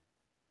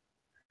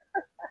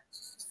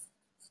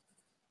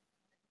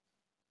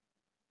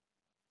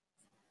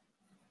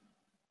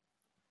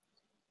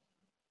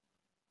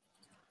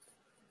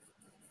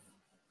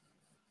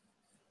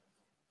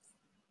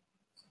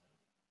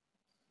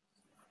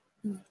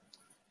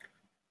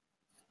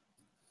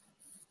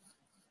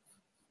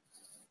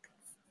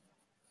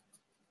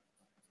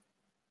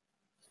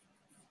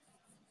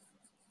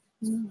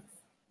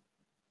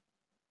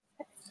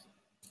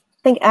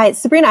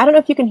 Sabrina, I don't know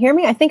if you can hear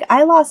me. I think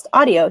I lost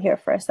audio here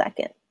for a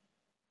second.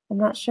 I'm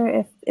not sure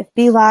if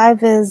Be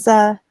Live is.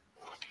 Can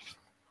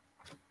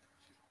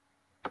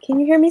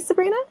you hear me,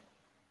 Sabrina?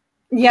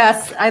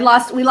 Yes,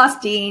 we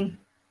lost Dean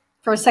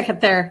for a second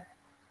there.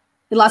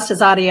 We lost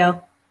his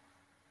audio.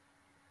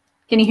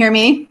 Can you hear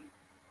me?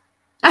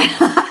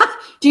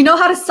 Do you know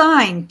how to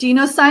sign? Do you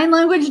know sign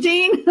language,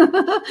 Dean?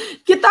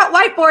 Get that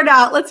whiteboard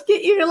out. Let's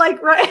get you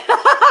right.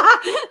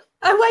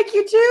 I like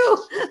you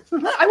too.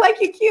 I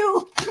like you,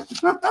 Q.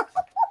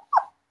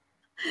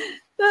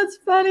 That's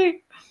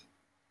funny.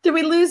 Did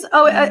we lose?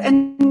 Oh,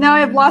 and now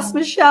I've lost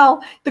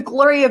Michelle. The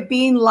glory of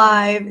being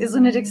live.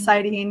 Isn't it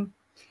exciting?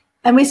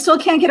 And we still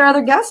can't get our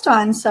other guest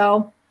on.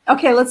 So,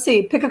 okay, let's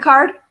see. Pick a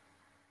card.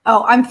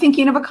 Oh, I'm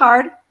thinking of a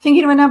card.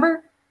 Thinking of a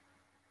number.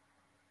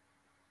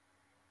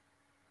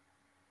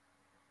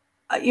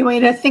 You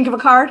want me to think of a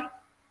card?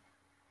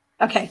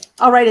 Okay,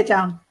 I'll write it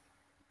down.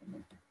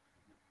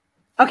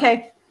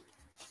 Okay.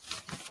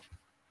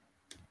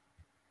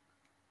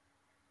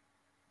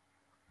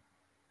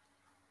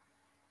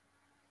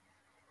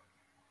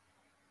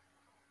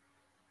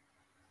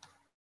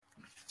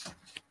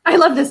 I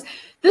love this.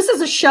 This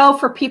is a show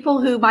for people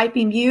who might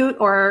be mute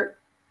or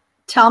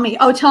tell me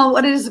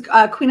what it is,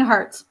 Queen of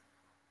Hearts.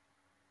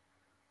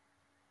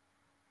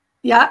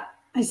 Yeah,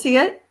 I see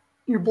it.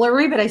 You're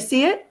blurry, but I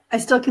see it. I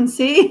still can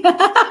see.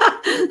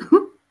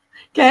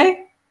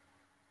 Okay.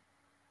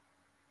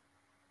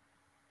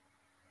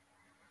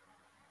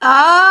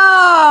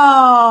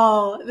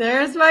 Oh,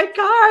 there's my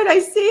card. I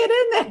see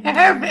it in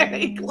there.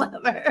 Very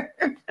clever.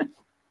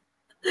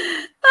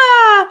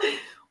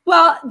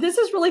 Well, this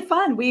is really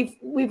fun.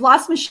 We've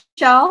lost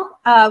Michelle.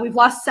 We've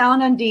lost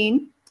sound on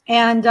Dean,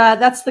 and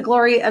that's the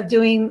glory of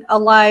doing a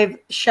live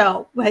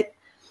show. But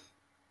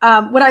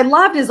what I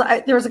loved is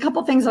there was a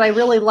couple things that I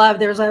really loved.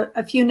 There's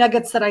a few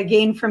nuggets that I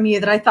gained from you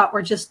that I thought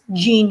were just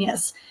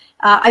genius.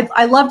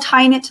 I love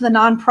tying it to the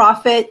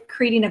nonprofit,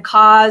 creating a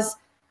cause,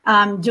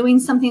 doing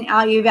something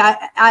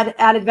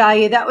added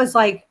value. That was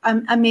like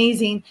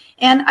amazing.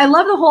 And I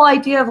love the whole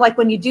idea of like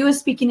when you do a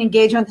speaking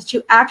engagement that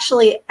you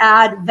actually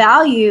add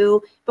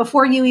value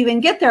before you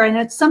even get there. And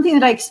it's something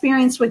that I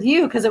experienced with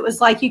you, because it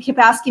was like you kept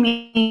asking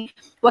me,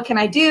 what can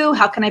I do?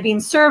 How can I be in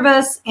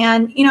service?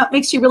 And, you know, it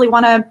makes you really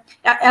want to,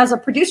 as a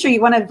producer, you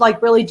want to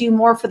like really do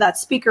more for that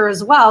speaker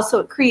as well. So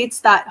it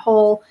creates that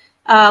whole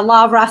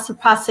law of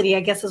reciprocity, I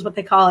guess is what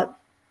they call it,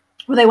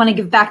 where they want to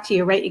give back to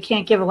you, right? You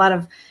can't give a lot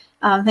of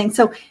things.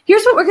 So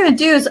here's what we're going to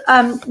do is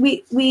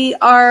we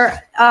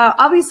are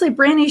obviously a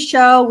brand new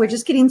show. We're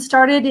just getting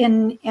started.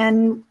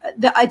 And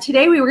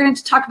today we were going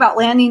to talk about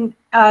landing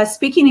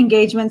speaking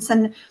engagements.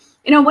 And,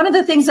 you know, one of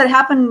the things that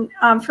happened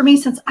for me,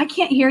 since I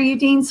can't hear you,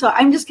 Dean, so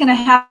I'm just going to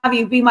have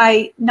you be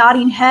my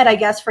nodding head, I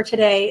guess, for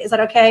today. Is that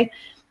okay?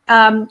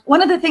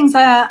 One of the things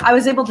I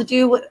was able to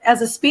do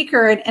as a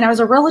speaker, and I was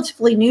a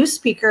relatively new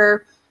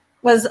speaker,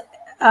 was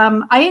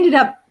I ended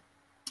up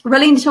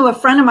running into a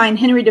friend of mine,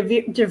 Henry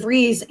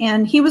DeVries,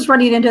 and he was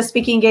running into a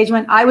speaking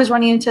engagement. I was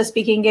running into a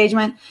speaking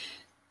engagement,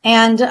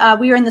 and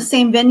we were in the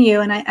same venue.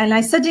 And I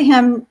said to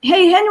him,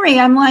 "Hey, Henry,"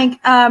 I'm like,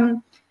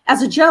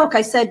 as a joke,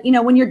 I said, "You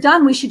know, when you're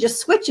done, we should just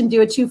switch and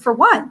do a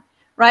 2-for-1,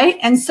 right?"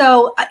 And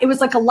so it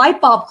was like a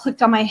light bulb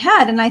clicked on my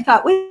head, and I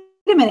thought, wait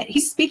a minute,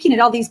 he's speaking at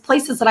all these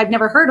places that I've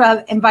never heard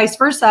of, and vice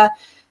versa.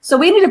 So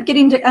we ended up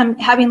getting to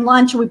having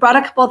lunch, and we brought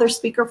a couple other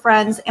speaker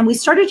friends, and we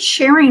started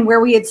sharing where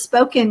we had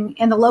spoken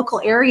in the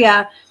local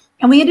area.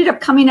 And we ended up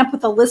coming up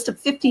with a list of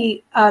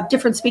 50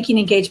 different speaking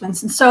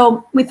engagements. And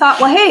so we thought,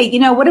 well, hey, you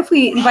know, what if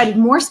we invited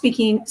more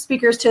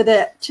speakers to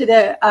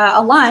the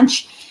a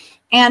lunch,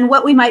 and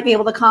what we might be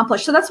able to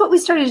accomplish. So that's what we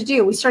started to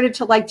do. We started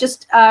to like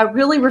just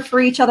really refer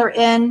each other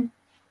in,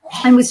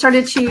 and we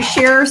started to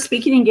share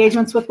speaking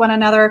engagements with one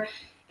another.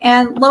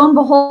 And lo and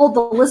behold,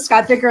 the list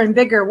got bigger and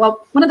bigger.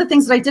 Well, one of the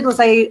things that I did was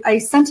I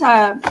sent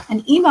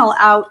an email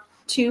out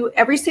to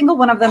every single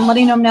one of them,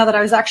 letting them know that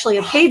I was actually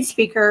a paid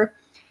speaker,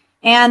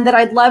 and that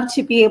I'd love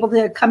to be able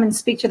to come and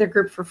speak to their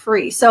group for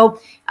free. So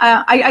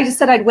I just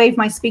said I'd waive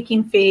my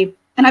speaking fee.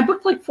 And I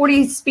booked like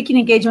 40 speaking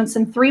engagements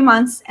in 3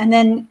 months. And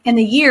then in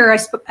the year,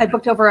 I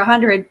booked over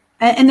 100.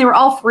 And they were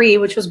all free,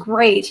 which was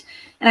great.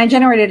 And I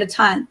generated a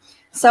ton.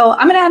 So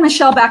I'm going to add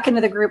Michelle back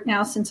into the group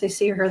now, since I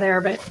see her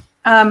there. But,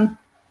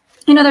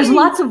 you know, there's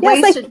lots of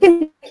ways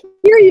to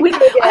hear you.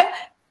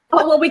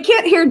 well, we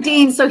can't hear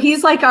Dean, so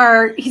he's like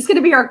he's going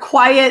to be our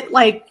quiet,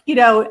 like, you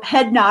know,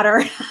 head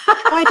nodder.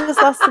 I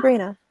just lost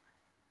Sabrina.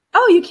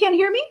 Oh, you can't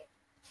hear me?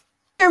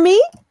 Hear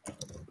me?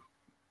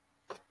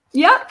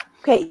 Yep.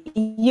 Okay,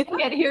 you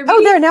can't hear me.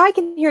 Oh, there, now I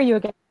can hear you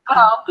again.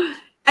 Oh,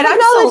 and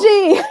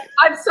technology.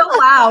 I'm so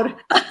loud.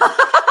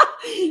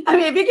 I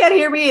mean, if you can't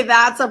hear me,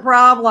 that's a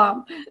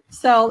problem.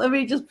 So let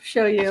me just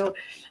show you.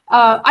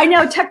 I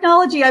know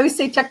technology. I always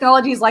say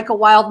technology is like a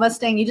wild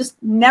Mustang. You just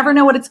never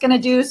know what it's going to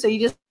do, so you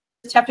just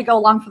have to go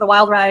along for the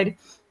wild ride.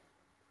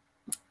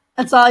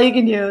 That's all you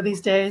can do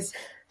these days.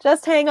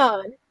 Just hang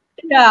on.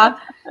 Yeah.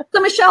 So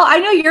Michelle, I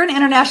know you're an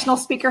international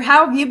speaker.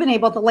 How have you been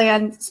able to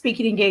land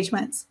speaking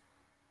engagements?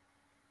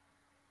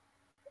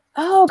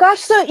 Oh gosh,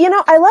 so you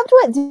know, I loved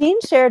what Dean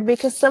shared,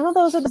 because some of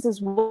those are as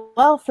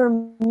well for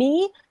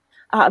me,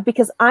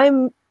 because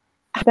I've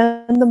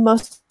been the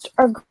most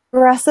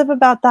aggressive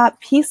about that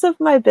piece of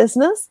my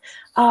business,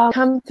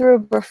 come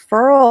through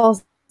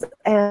referrals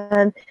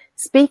and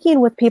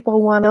speaking with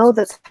people want to know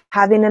that's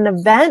having an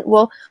event.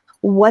 Well,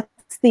 what's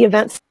the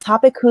event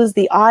topic? Who's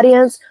the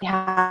audience we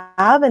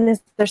have? And is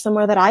there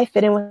somewhere that I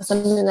fit in with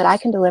something that I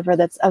can deliver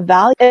that's of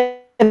value?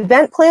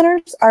 Event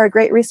planners are a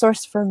great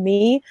resource for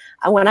me.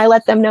 When I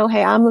let them know,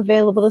 hey, I'm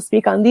available to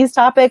speak on these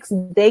topics,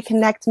 they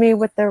connect me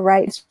with the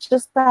right. It's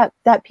just that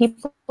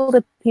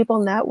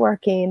people-to-people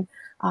networking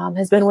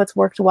has been what's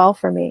worked well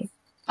for me.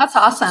 That's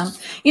awesome.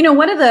 You know,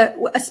 one of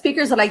the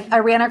speakers that I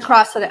ran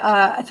across that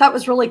I thought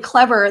was really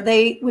clever,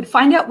 they would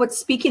find out what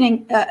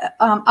speaking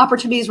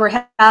opportunities were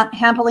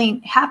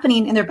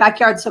happening in their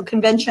backyard. So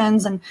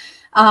conventions and,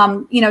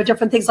 you know,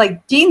 different things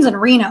like Dean's in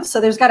Reno. So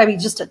there's got to be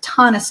just a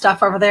ton of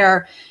stuff over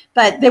there.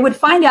 But they would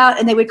find out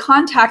and they would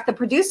contact the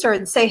producer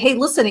and say, hey,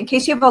 listen, in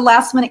case you have a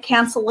last minute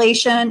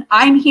cancellation,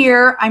 I'm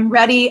here, I'm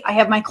ready, I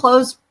have my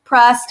clothes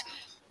pressed,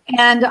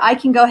 and I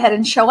can go ahead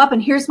and show up.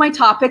 And here's my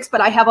topics,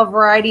 but I have a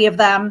variety of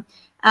them.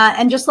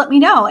 And just let me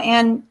know.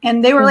 And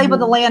they were able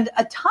to land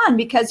a ton,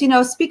 because, you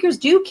know, speakers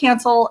do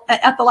cancel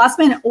at the last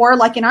minute, or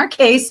like in our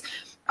case,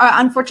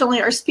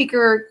 unfortunately, our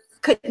speaker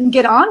couldn't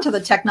get onto the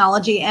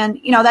technology. And,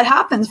 you know, that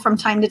happens from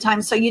time to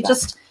time. So you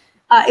just,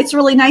 it's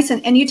really nice.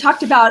 And you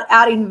talked about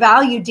adding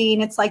value, Dean.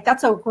 It's like,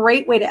 that's a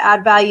great way to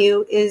add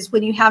value, is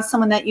when you have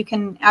someone that you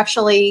can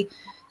actually,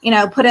 you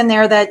know, put in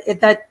there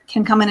that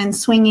can come in and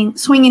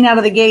swinging out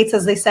of the gates,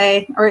 as they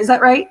say. Or is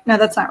that right? No,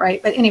 that's not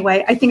right. But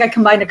anyway, I think I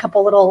combined a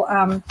couple little,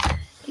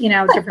 you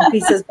know, different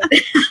pieces.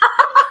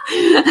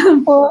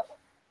 Well,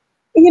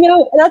 you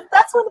know,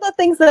 that's one of the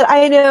things that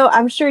I know,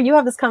 I'm sure you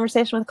have this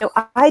conversation with,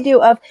 I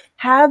do, of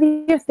have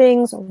your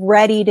things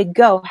ready to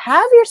go.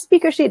 Have your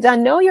speaker sheet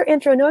done. Know your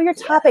intro, know your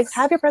topics,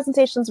 have your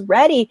presentations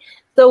ready.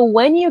 So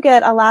when you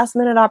get a last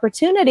minute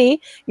opportunity,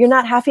 you're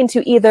not having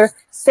to either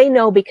say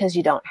no because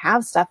you don't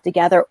have stuff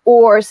together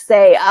or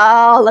say,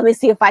 oh, let me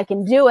see if I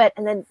can do it,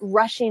 and then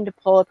rushing to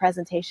pull a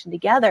presentation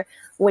together.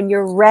 When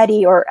you're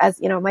ready, or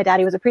as you know, my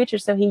daddy was a preacher,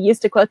 so he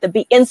used to quote the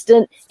be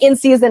instant, in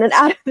season and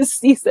out of the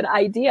season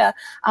idea.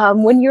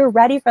 When you're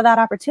ready for that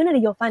opportunity,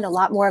 you'll find a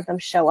lot more of them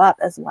show up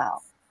as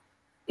well.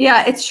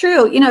 Yeah, it's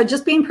true.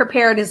 Just being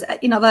prepared is,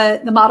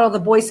 the motto of the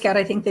Boy Scout,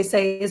 I think they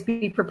say, is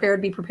be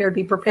prepared, be prepared,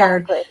 be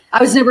prepared. Exactly.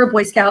 I was never a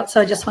Boy Scout, so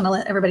I just want to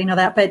let everybody know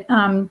that. But,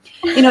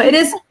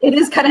 it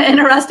is kind of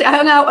interesting. I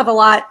hung out with a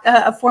lot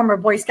of former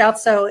Boy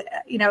Scouts. So,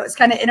 it's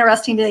kind of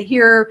interesting to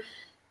hear,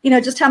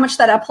 just how much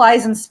that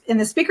applies in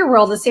the speaker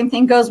world. The same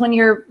thing goes when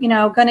you're,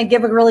 going to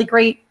give a really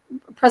great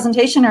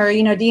presentation, or,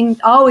 Dean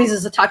always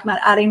is talking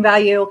about adding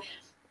value,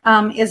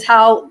 is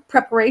how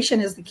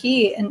preparation is the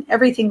key in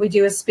everything we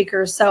do as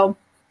speakers. So,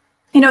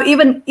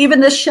 even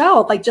this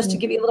show, like, just to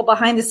give you a little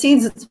behind the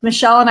scenes, it's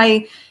Michelle and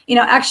I,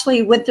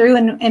 actually went through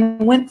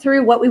and went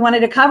through what we wanted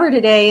to cover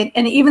today.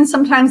 And even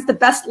sometimes the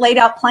best laid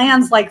out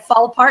plans like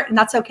fall apart, and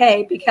that's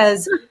okay,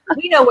 because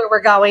we know where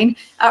we're going,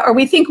 or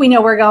we think we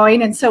know where we're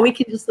going. And so we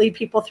can just lead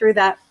people through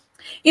that.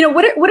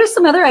 What are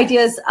some other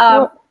ideas,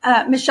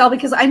 Michelle,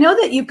 because I know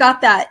that you've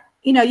got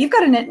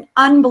an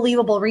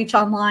unbelievable reach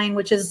online,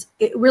 which is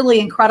really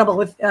incredible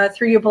with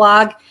through your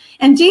blog.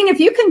 And Dean, if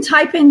you can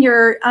type in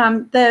your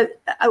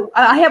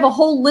I have a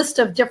whole list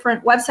of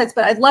different websites,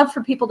 but I'd love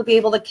for people to be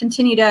able to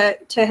continue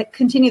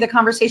the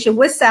conversation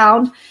with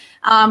sound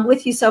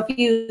with you. So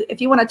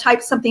if you want to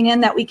type something in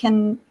that we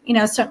can,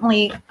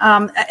 certainly,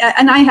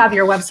 and I have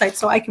your website,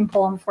 so I can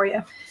pull them for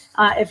you.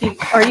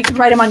 You can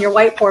write them on your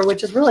whiteboard,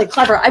 which is really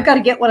clever. I've got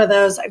to get one of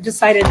those, I've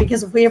decided,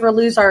 because if we ever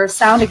lose our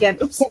sound again,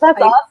 oops,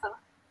 that's awesome.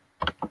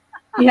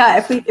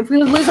 Yeah, if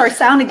we lose our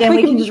sound again,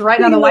 we can just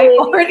write on the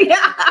whiteboard.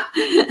 Yeah,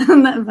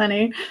 isn't that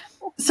funny?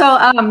 So,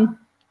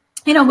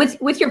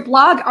 with your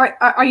blog,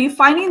 are you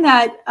finding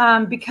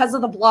that because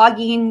of the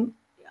blogging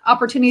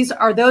opportunities,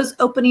 are those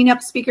opening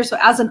up speakers? So,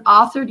 as an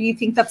author, do you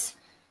think that's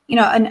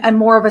a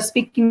more of a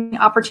speaking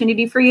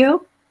opportunity for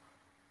you?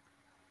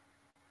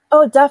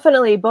 Oh,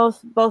 definitely.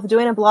 Both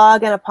doing a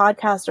blog and a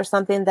podcast are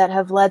something that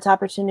have led to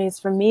opportunities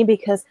for me,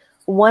 because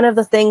one of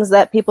the things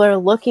that people are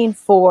looking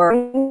for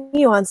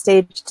you on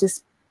stage to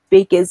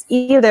speak is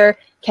either,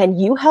 can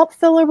you help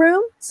fill a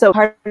room? So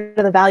part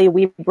of the value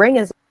we bring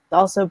is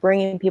also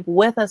bringing people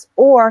with us,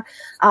 or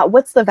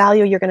what's the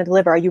value you're going to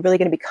deliver? Are you really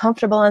going to be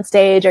comfortable on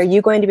stage? Are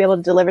you going to be able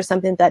to deliver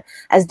something that,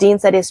 as Dean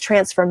said, is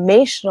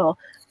transformational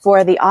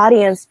for the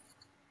audience?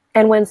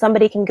 And when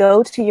somebody can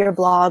go to your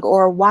blog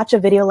or watch a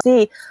video,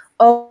 see,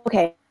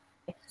 okay,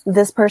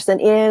 this person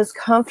is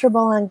comfortable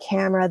on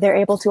camera. They're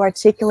able to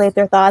articulate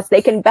their thoughts.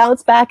 They can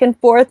bounce back and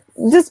forth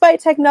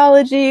despite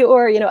technology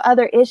or,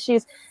 other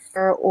issues.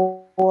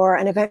 Or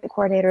an event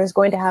coordinator is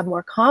going to have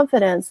more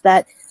confidence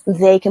that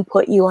they can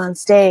put you on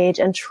stage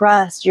and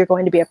trust you're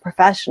going to be a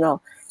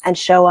professional and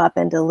show up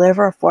and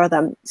deliver for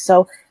them.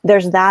 So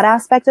there's that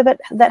aspect of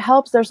it that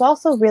helps. There's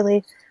also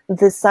really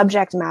the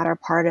subject matter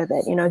part of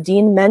it.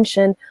 Dean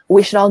mentioned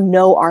we should all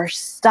know our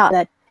stuff.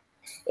 That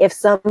if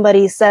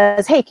somebody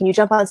says, hey, can you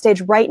jump on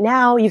stage right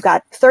now? You've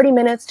got 30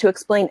 minutes to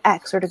explain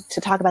X, or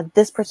to talk about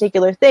this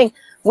particular thing.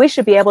 We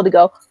should be able to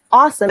go,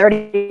 awesome,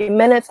 30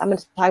 minutes. I'm going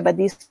to talk about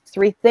these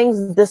 3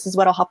 things. This is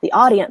what will help the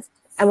audience.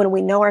 And when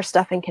we know our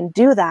stuff and can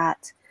do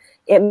that,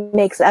 it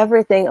makes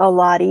everything a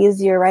lot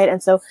easier, right?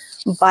 And so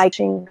by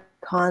sharing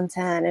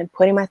content and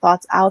putting my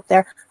thoughts out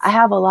there, I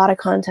have a lot of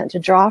content to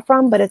draw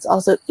from, but it's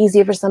also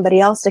easier for somebody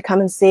else to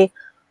come and see,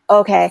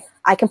 okay,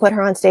 I can put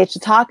her on stage to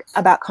talk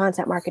about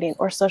content marketing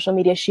or social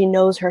media. She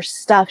knows her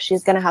stuff.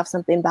 She's going to have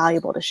something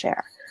valuable to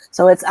share.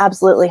 So it's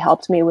absolutely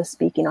helped me with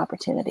speaking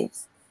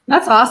opportunities.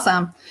 That's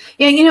awesome.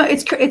 Yeah,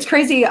 it's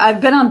crazy.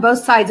 I've been on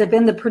both sides. I've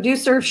been the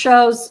producer of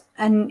shows,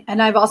 and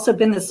I've also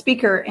been the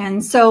speaker.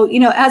 And so,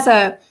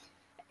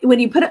 when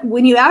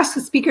you ask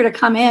a speaker to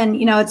come in,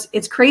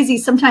 it's crazy.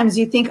 Sometimes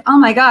you think, oh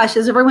my gosh,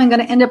 is everyone going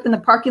to end up in the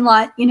parking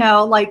lot,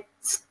 like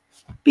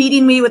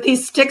beating me with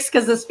these sticks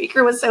because the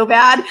speaker was so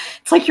bad?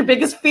 It's like your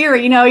biggest fear.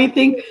 You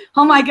think,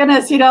 oh my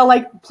goodness,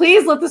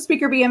 please let the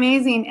speaker be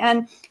amazing.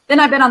 And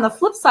then I've been on the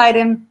flip side,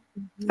 and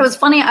it was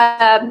funny.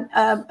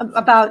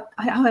 About,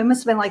 it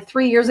must have been like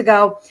 3 years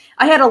ago.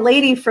 I had a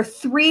lady for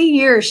 3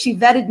 years. She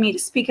vetted me to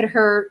speak at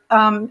her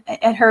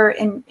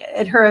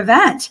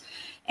event.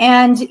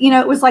 And,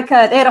 it was like they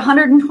had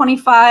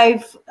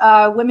 125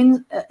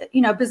 women,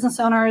 business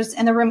owners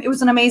in the room. It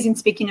was an amazing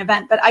speaking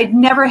event, but I'd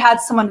never had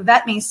someone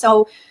vet me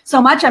so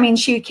much. I mean,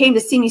 she came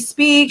to see me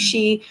speak.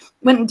 She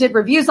went and did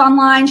reviews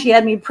online. She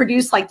had me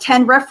produce like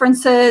 10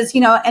 references,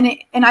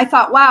 and I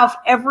thought, wow, if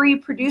every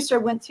producer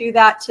went through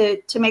that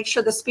to make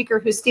sure the speaker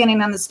who's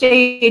standing on the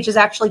stage is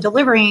actually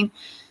delivering,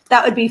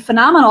 that would be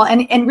phenomenal.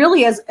 And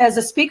really, as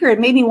a speaker, it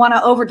made me want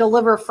to over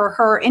deliver for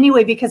her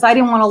anyway, because I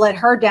didn't want to let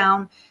her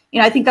down.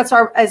 I think that's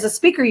as a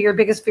speaker, your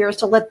biggest fear is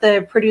to let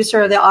the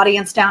producer or the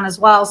audience down as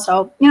well.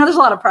 So, there's a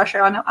lot of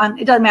pressure on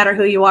it doesn't matter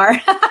who you are.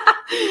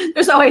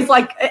 There's always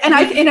in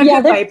a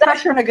good way,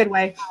 pressure in a good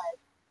way.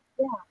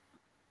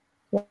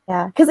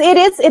 Yeah. Because it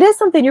is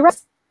something, you're right,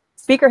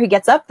 speaker who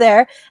gets up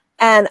there,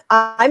 and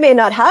I may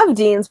not have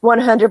Dean's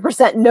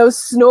 100% no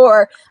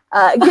snore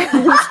guarantee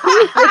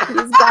that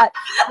he's got.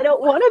 I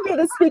don't want to be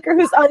the speaker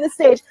who's on the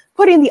stage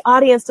putting the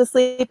audience to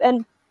sleep.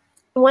 And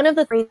one of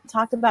the things we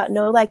talked about,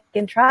 know, like,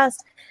 and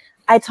trust,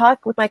 I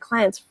talk with my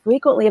clients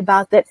frequently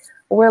about that.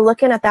 We're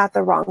looking at that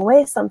the wrong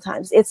way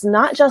sometimes. It's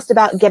not just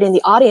about getting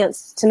the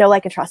audience to know,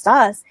 like, and trust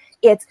us.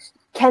 It's,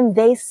 can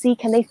they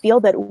feel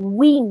that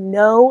we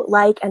know,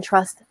 like, and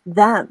trust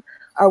them?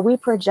 Are we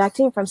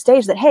projecting from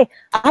stage that, hey,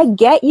 I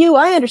get you,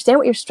 I understand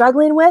what you're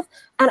struggling with,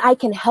 and I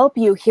can help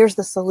you, here's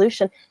the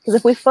solution? Because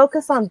if we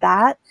focus on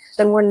that,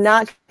 then we're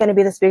not going to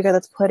be the speaker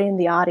that's putting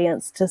the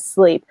audience to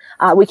sleep.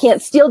 We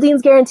can't steal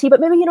Dean's guarantee,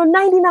 but maybe,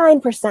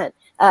 99%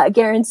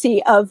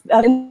 guarantee of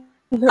I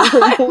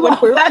love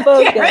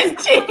that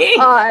guarantee.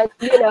 I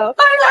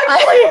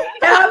actually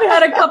have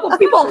had a couple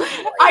people.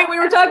 We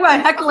were talking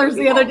about hecklers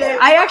the other day.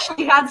 I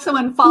actually had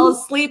someone fall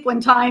asleep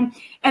one time,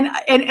 and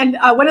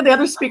one of the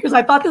other speakers,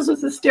 I thought this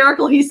was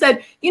hysterical. He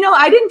said,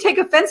 I didn't take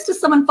offense to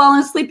someone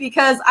falling asleep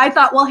because I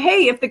thought, well,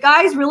 hey, if the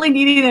guy's really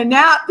needing a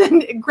nap,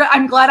 then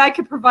I'm glad I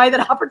could provide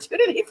that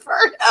opportunity for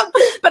him.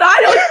 But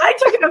I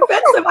took it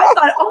offensive. I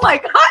thought, oh my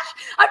gosh,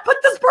 I put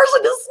this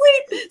person to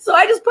sleep. So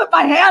I just put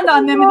my hand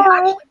on them and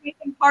actually made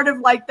them part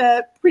of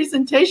the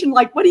presentation.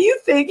 Like, what do you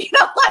think? But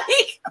I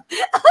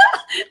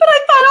thought,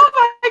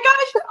 oh my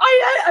gosh,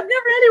 I've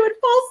never had anyone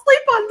fall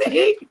asleep on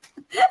me.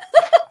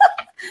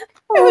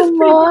 It was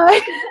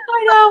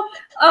I know.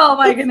 Oh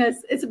my goodness.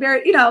 It's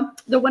very,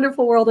 the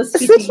wonderful world of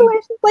speaking.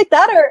 Situations like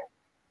that are,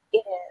 it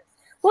is.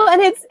 Well,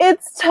 and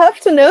it's tough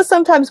to know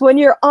sometimes when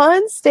you're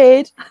on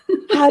stage,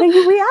 how do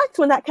you react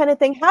when that kind of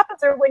thing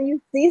happens, or when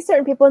you see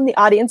certain people in the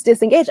audience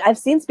disengage? I've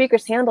seen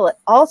speakers handle it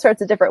all sorts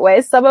of different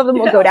ways. Some of them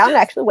will go down and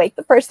actually wake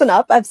the person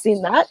up. I've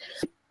seen that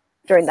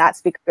during that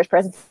speaker's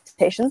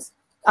presentations.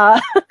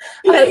 And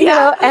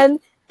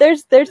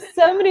there's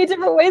so many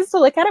different ways to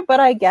look at it.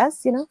 But I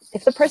guess,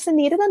 if the person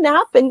needed a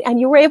nap and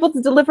you were able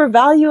to deliver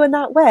value in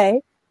that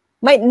way,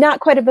 might not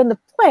quite have been the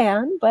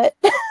plan, but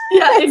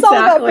it's all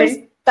about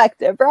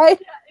perspective, right?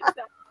 Yeah,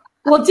 exactly.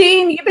 Well,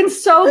 Dean, you've been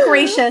so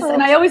gracious,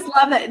 and I always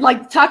love that.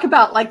 Talk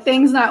about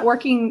things not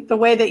working the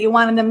way that you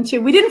wanted them to.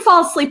 We didn't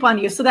fall asleep on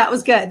you, so that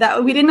was good.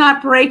 That we did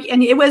not break,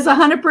 and it was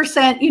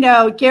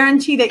 100%,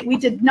 guarantee that we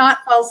did not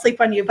fall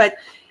asleep on you. But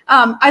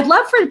I'd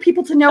love for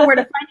people to know where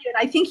to find you,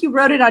 and I think you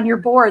wrote it on your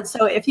board.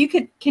 So if you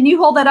could, can you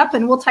hold that up,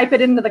 and we'll type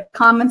it into the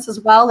comments as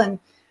well, and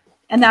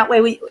that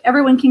way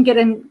everyone can get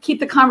in, keep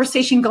the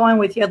conversation going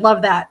with you. I'd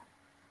love that.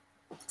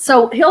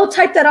 So he'll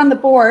type that on the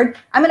board.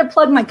 I'm going to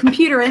plug my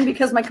computer in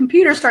because my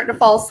computer's starting to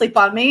fall asleep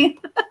on me.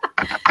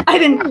 I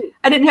didn't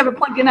have it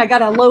plugged in. I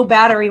got a low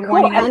battery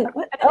warning. I didn't have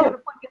it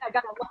plugged in. I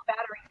got a low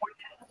battery warning.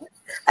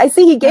 I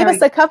see he gave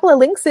us a couple of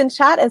links in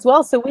chat as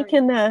well, so we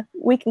can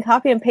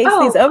copy and paste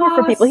these over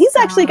for people. He's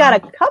actually got a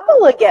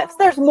couple of gifts.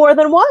 There's more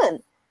than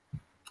one.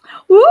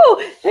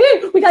 Ooh,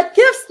 hey, we got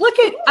gifts. Look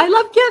at, I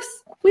love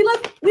gifts. We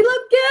love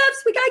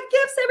gifts. We got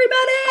gifts,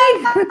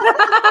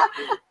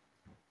 everybody.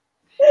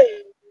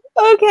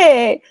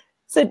 Okay,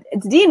 so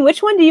Dean,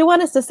 which one do you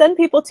want us to send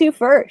people to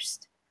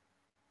first?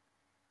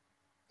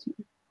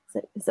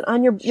 Is it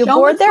on your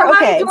board there?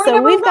 Okay,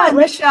 so we've got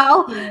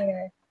Michelle.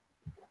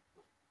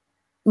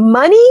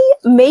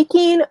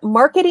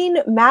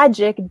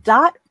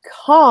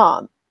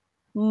 moneymakingmarketingmagic.com.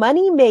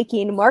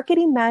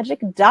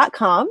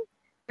 moneymakingmarketingmagic.com.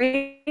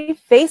 Free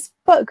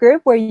Facebook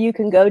group where you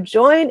can go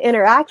join,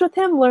 interact with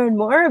him, learn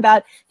more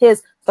about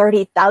his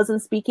 30,000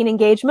 speaking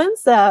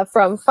engagements,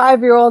 from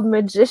 5-year-old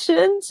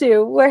magician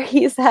to where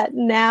he's at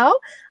now.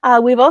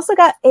 We've also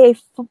got a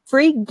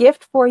free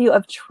gift for you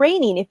of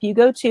training if you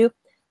go to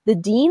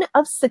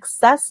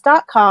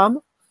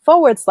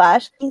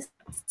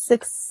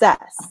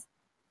thedeanofsuccess.com/success.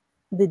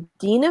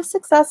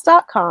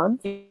 thedeanofsuccess.com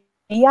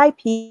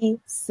VIP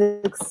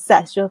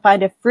success. You'll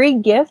find a free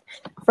gift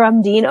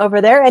from Dean over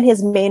there, and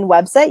his main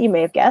website, you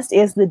may have guessed,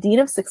 is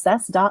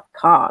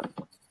thedeanofsuccess.com.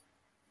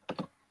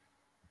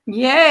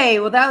 Yay.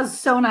 Well, that was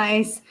so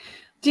nice.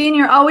 Dean,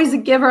 you're always a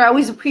giver. I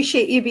always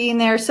appreciate you being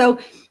there. So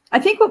I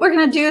think what we're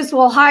going to do is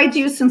we'll hide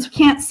you since we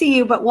can't see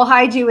you, but we'll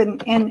hide you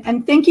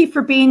and thank you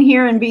for being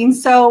here and being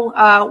so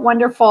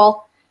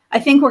wonderful. I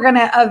think we're going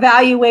to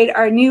evaluate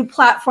our new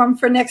platform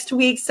for next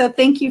week. So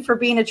thank you for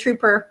being a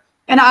trooper.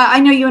 And I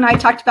know you and I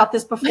talked about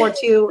this before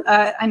too.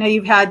 I know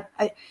you've had,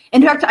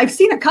 in fact, I've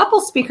seen a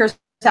couple speakers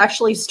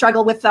actually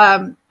struggle with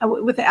the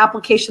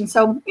application.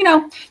 So,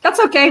 that's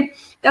okay.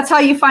 That's how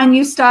you find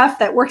new stuff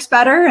that works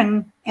better.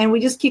 And we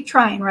just keep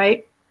trying,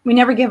 right? We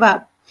never give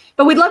up.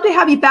 But we'd love to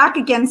have you back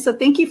again. So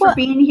thank you for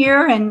being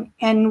here.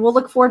 And we'll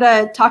look forward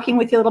to talking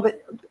with you a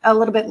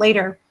little bit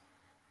later.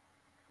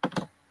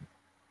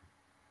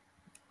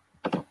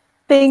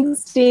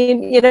 Thanks,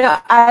 Dean.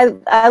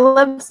 I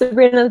love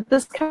Sabrina.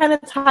 This kind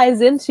of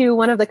ties into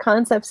one of the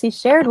concepts he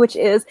shared, which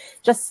is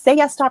just say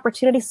yes to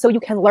opportunities so you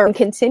can learn,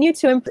 continue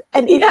to improve.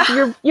 And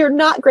if you're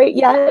not great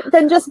yet,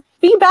 then just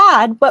be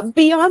bad, but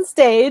be on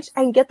stage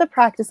and get the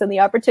practice and the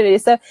opportunity.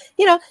 So,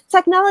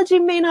 technology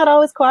may not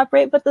always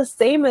cooperate, but the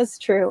same is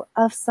true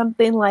of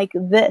something like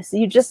this.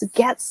 You just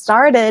get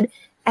started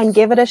and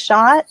give it a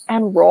shot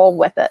and roll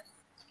with it.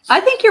 I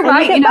think you're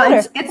right.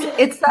 That's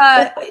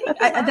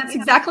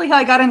exactly how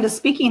I got into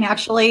speaking,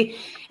 actually.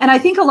 And I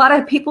think a lot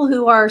of people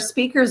who are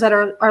speakers that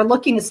are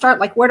looking to start,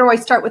 like, where do I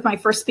start with my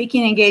first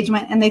speaking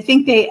engagement? And they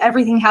think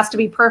everything has to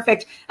be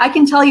perfect. I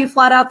can tell you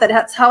flat out that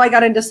that's how I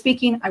got into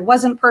speaking. I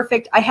wasn't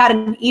perfect. I had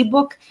an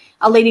ebook.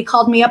 A lady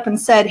called me up and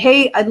said,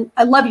 "Hey,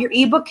 I love your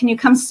ebook. Can you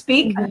come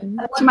speak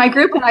to my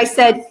group?" And I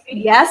said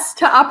yes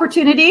to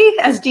opportunity,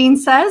 as Dean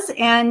says.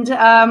 And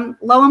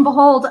lo and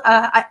behold,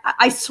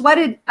 I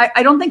sweated.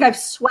 I don't think I've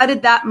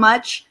sweated that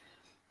much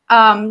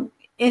in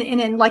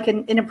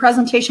a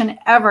presentation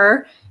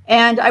ever.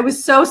 And I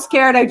was so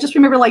scared. I just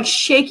remember like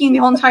shaking the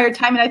whole entire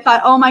time. And I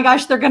thought, oh my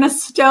gosh, they're going to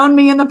stone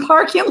me in the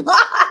parking lot.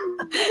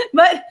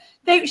 But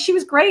she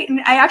was great.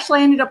 And I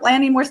actually ended up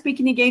landing more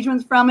speaking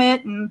engagements from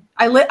it. And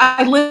I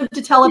lived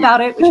to tell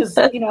about it, which is,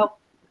 I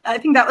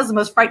think that was the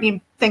most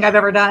frightening thing I've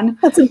ever done.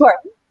 That's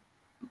important.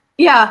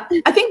 Yeah.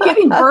 I think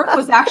giving birth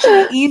was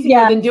actually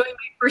easier than doing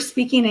my first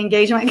speaking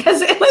engagement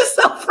because it was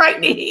so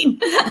frightening.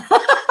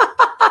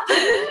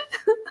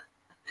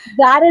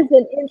 That is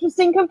an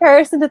interesting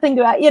comparison to think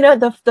about.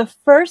 The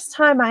first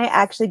time I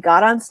actually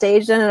got on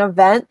stage in an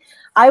event,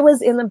 I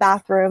was in the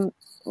bathroom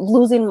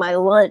losing my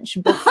lunch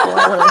before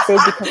I went on stage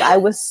because I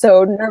was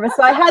so nervous.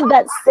 So I had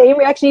that same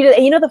reaction.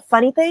 And the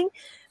funny thing,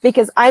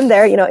 because I'm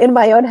there, in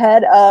my own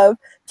head of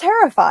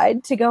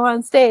terrified to go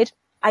on stage,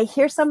 I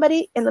hear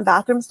somebody in the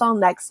bathroom stall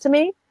next to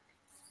me.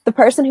 The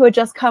person who had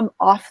just come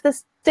off the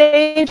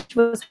stage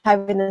was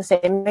having the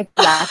same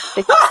exact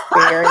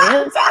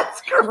experience.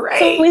 That's great.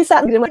 So we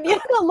sat and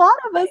a lot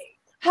of us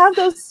have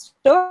those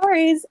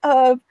stories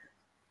of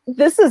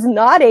this is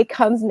not a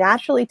comes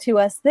naturally to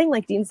us thing.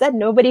 Like Dean said,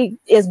 nobody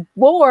is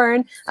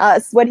born,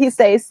 what he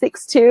says,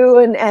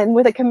 6'2", and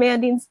with a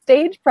commanding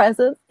stage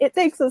presence. It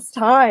takes us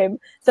time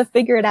to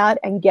figure it out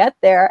and get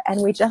there.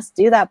 And we just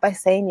do that by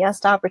saying yes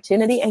to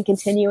opportunity and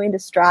continuing to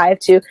strive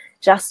to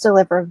just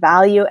deliver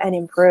value and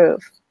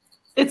improve.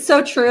 It's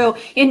so true.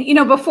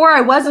 And, before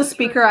I was a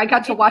speaker, I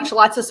got to watch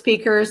lots of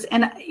speakers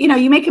and,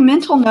 you make a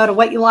mental note of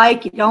what you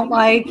like, you don't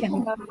like.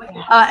 And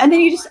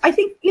then I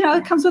think,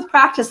 it comes with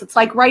practice. It's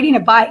like riding a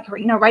bike.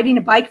 Riding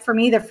a bike for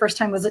me, the first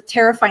time was a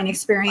terrifying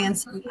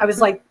experience. I was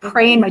like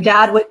praying my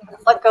dad wouldn't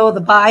let go of the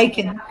bike.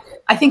 And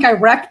I think I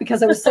wrecked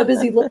because I was so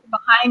busy looking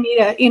behind me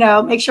to,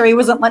 make sure he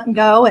wasn't letting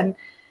go. And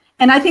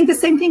I think the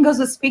same thing goes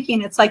with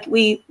speaking. It's like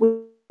we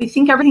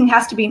think everything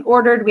has to be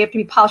ordered. We have to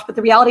be polished. But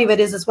the reality of it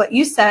is what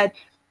you said.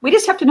 We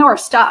just have to know our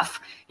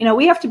stuff.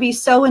 We have to be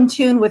so in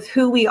tune with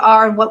who we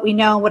are and what we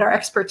know, what our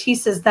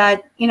expertise is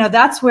that,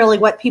 that's really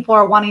what people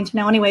are wanting to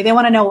know anyway. They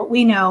want to know what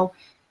we know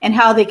and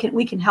how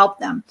we can help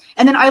them.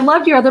 And then I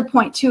loved your other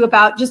point too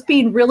about just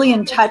being really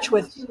in touch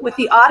with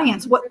the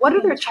audience. What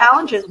are their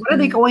challenges? What are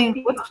they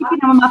going, what's keeping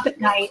them up at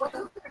night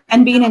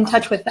and being in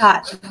touch with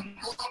that.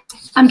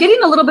 I'm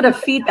getting a little bit of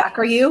feedback.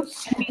 Are you?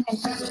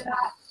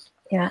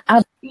 Yeah.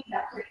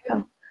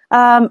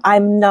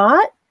 I'm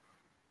not.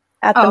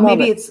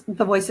 Maybe it's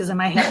the voices in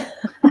my head.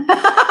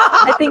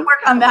 I think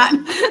work on that.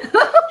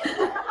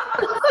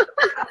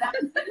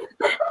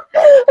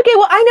 Okay,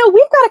 well, I know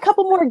we've got a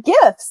couple more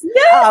gifts.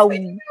 Yes,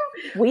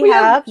 we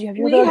have. Do you have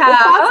your little gift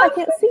box? I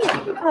can't see.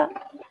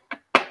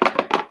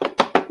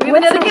 We have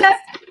another gift.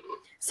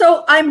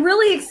 So I'm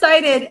really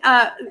excited.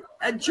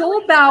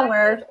 Joel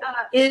Bauer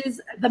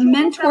is the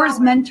mentor's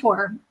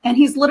mentor, and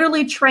he's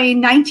literally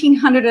trained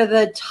 1,900 of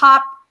the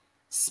top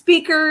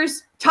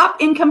speakers, top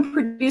income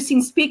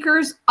producing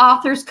speakers,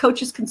 authors,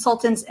 coaches,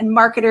 consultants, and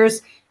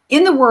marketers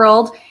in the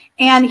world.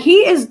 And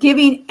he is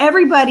giving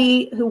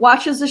everybody who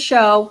watches the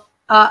show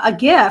a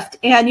gift.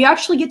 And you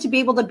actually get to be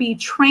able to be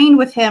trained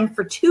with him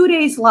for 2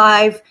 days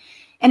live.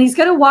 And he's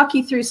going to walk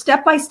you through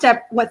step by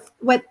step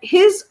what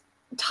his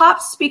top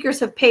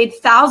speakers have paid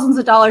thousands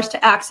of dollars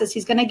to access.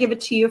 He's going to give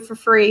it to you for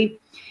free.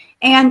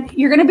 And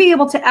you're going to be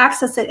able to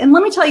access it. And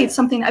let me tell you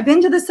something. I've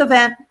been to this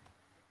event.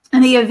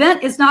 And the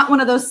event is not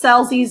one of those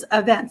salesies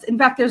events. In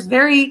fact, there's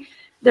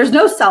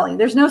no selling.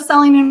 There's no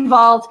selling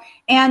involved.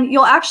 And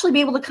you'll actually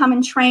be able to come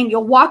and train.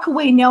 You'll walk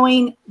away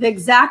knowing the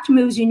exact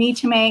moves you need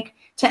to make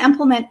to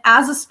implement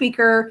as a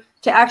speaker,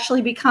 to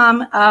actually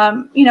become,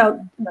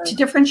 to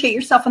differentiate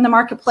yourself in the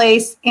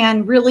marketplace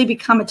and really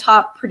become a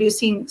top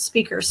producing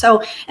speaker.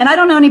 So, and I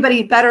don't know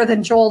anybody better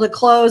than Joel to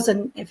close.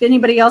 And if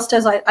anybody else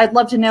does, I'd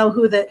love to know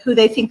who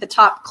they think the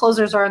top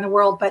closers are in the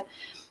world. But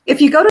if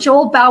you go to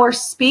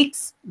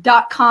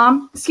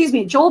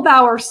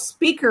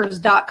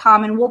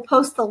joelbauerspeakers.com, and we'll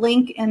post the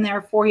link in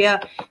there for you,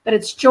 but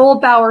it's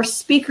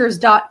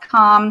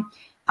joelbauerspeakers.com.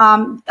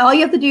 All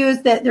you have to do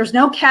is that there's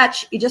no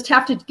catch. You just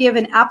have to give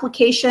an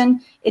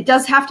application. It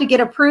does have to get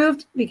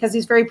approved because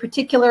he's very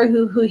particular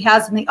who he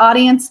has in the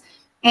audience.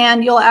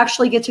 and you'll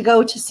actually get to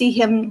go to see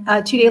him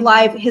 2-day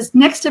live. His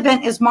next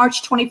event is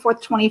March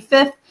 24th,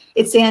 25th.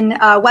 It's in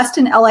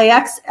Westin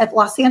LAX at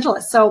Los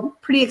Angeles. So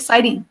pretty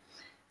exciting.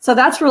 So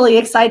that's really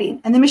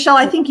exciting. And then Michelle,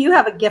 I think you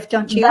have a gift,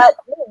 don't you? That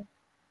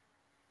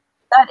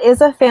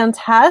is a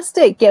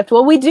fantastic gift.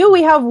 Well,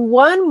 we have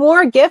one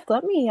more gift.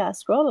 Let me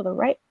scroll to the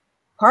right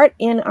part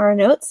in our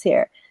notes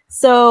here.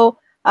 So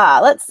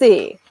let's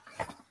see.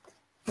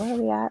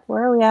 Where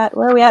are we at?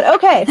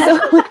 Okay, so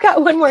we've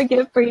got one more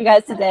gift for you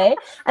guys today.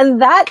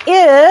 And that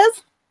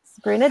is,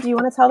 Sabrina, do you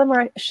want to tell them,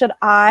 or should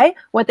I,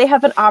 what they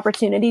have an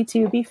opportunity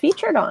to be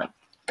featured on?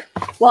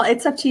 Well,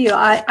 it's up to you.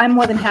 I'm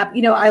more than happy.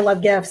 You know, I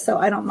love gifts, so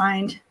I don't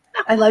mind.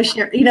 I love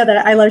sharing. You know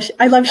that I love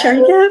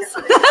sharing gifts.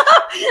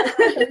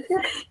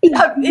 You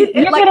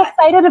get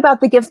excited about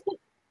the gifts.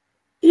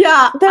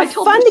 Yeah, they're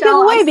fun to give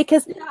away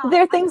because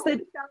they're things that.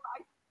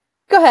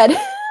 Go ahead.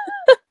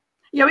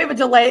 Yeah, we have a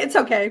delay. It's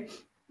okay.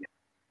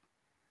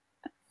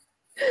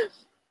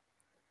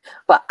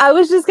 Well, I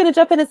was just going to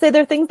jump in and say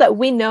there are things that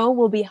we know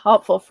will be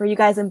helpful for you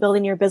guys in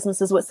building your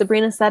businesses. What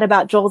Sabrina said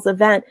about Joel's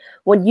event,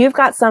 when you've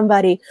got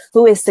somebody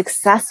who is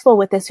successful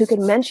with this, who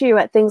can mentor you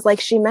at things like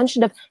she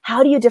mentioned of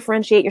how do you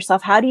differentiate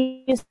yourself? How do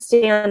you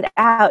stand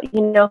out?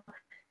 You know,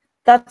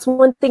 that's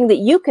one thing that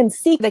you can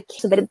see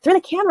through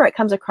the camera. It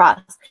comes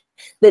across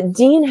that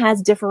Dean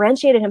has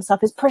differentiated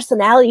himself, his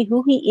personality,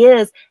 who he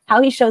is,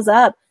 how he shows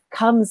up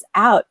comes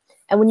out.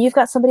 And when you've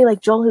got somebody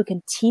like Joel who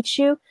can teach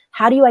you,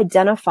 how do you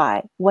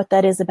identify what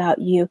that is about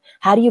you?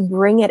 How do you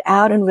bring it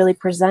out and really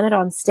present it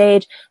on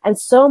stage? And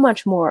so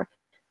much more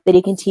that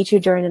he can teach you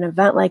during an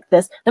event like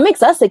this. That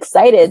makes us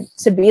excited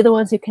to be the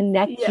ones who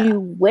connect you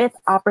with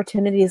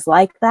opportunities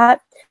like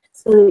that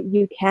so that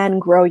you can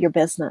grow your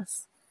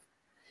business.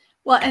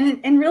 Well,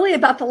 and really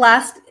about the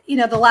last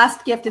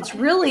gift, it's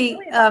really,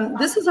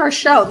 this is our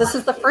show. This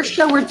is the first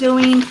show we're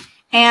doing.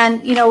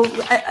 And, you know,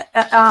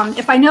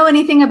 if I know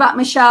anything about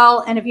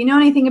Michelle and if you know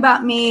anything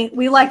about me,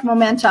 we like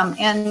momentum,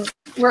 and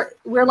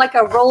we're like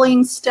a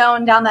rolling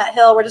stone down that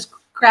hill. We're just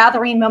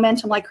gathering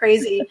momentum like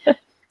crazy.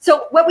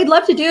 So what we'd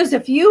love to do is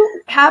if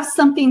you have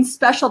something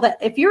special, that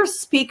if you're a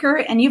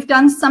speaker and you've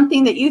done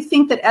something that you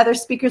think that other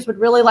speakers would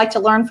really like to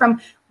learn from,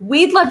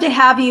 we'd love to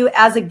have you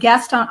as a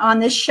guest on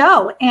this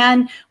show.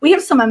 And we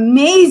have some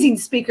amazing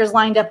speakers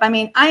lined up. I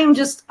mean, I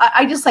just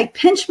like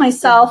pinch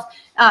myself.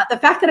 The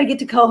fact that I get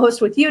to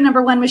co-host with you,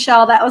 number one,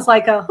 Michelle, that was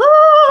like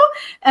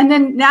and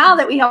then now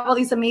that we have all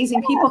these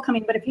amazing people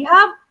coming, but if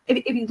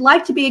you'd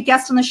like to be a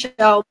guest on the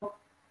show,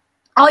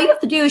 all you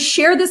have to do is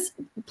share this.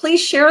 Please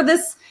share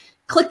this.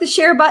 Click the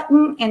share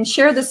button and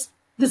share this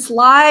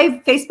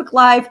live, Facebook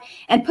Live,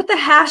 and put the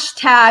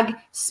hashtag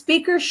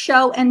Speaker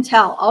Show and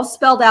Tell, all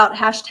spelled out,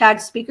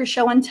 hashtag Speaker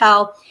Show and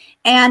Tell.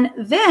 And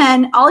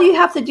then all you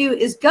have to do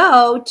is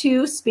go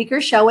to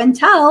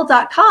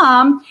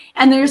speakershowandtell.com,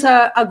 and there's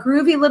a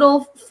groovy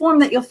little form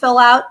that you'll fill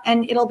out,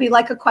 and it'll be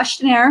like a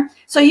questionnaire.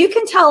 So you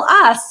can tell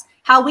us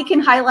how we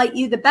can highlight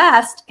you the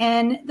best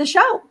in the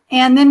show,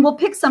 and then we'll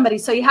pick somebody.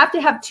 So you have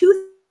to have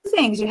two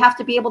things. You have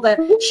to be able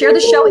to share the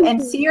show and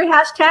see your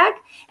hashtag,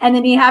 and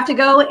then you have to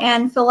go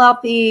and fill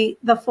out the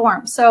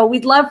form. So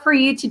we'd love for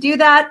you to do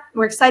that.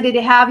 We're excited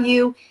to have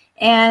you,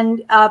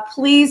 and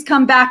please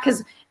come back,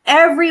 because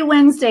every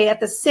Wednesday at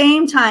the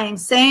same time,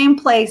 same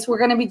place, we're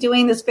going to be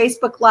doing this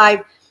Facebook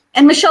Live.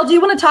 And Michelle, do you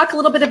want to talk a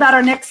little bit about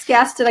our next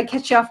guest? Did I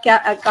catch you off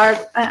guard?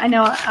 I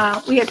know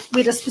we had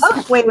a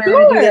specific way we were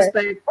going to do this,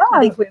 but I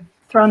think we've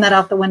thrown that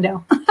out the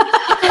window.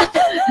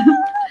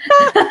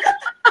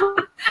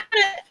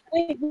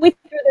 We threw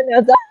the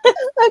notes up.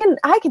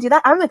 I can do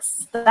that. I'm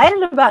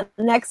excited about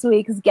next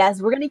week's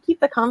guest. We're going to keep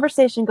the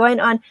conversation going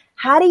on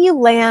how do you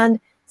land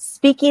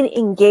speaking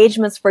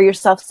engagements for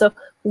yourself. So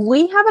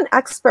we have an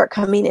expert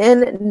coming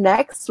in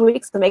next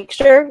week, so make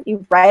sure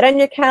you write on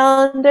your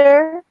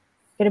calendar.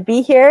 Going to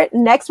be here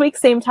next week,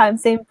 same time,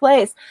 same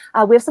place.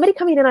 We have somebody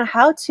coming in on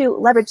how to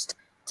leverage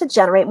to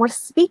generate more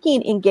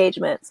speaking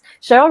engagements.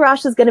 Cheryl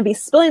Rosh is going to be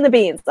spilling the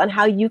beans on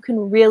how you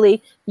can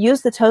really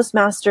use the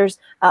Toastmasters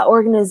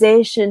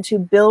organization to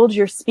build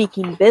your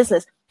speaking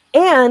business.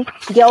 And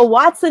Gail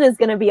Watson is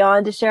going to be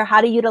on to share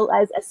how to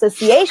utilize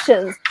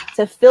associations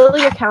to fill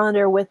your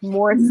calendar with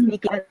more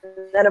speaking. And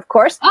then, of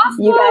course,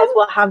 you guys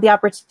will have the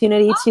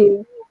opportunity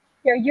to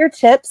share your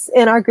tips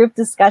in our group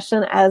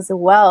discussion as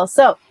well.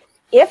 So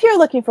if you're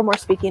looking for more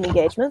speaking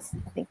engagements,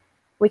 I think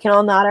we can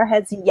all nod our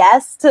heads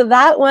yes to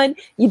that one.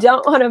 You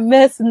don't want to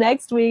miss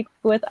next week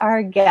with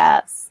our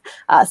guests.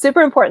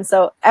 Super important.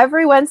 So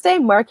every Wednesday,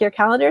 mark your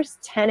calendars,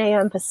 10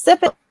 a.m.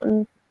 Pacific,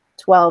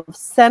 12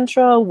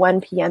 Central,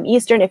 1 p.m.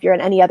 Eastern. If you're in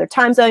any other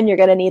time zone, you're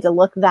going to need to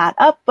look that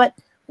up. But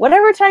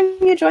whatever time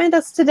you joined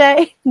us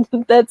today,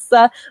 that's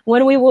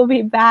when we will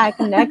be back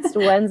next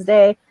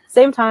Wednesday.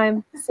 Same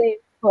time, same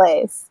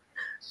place.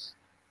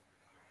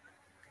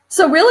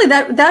 So really,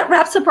 that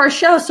wraps up our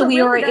show. So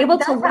we were able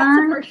to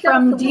learn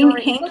from Dean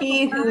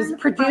Hankey, who's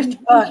produced,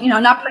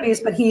 not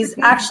produced, but he's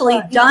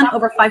actually done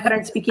over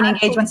 500 speaking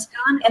engagements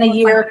in a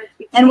year.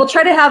 And we'll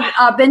try to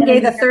have Ben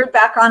Gay III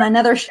back on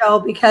another show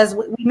because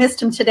we missed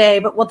him today,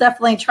 but we'll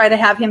definitely try to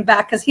have him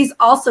back because he's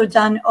also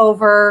done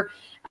over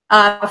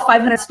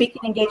 500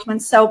 speaking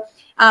engagements. So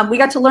we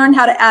got to learn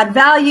how to add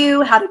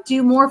value, how to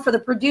do more for the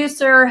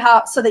producer,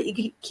 so that you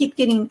can keep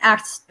getting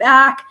asked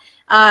back.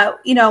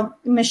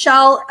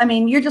 Michelle, I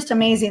mean, you're just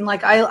amazing.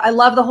 Like I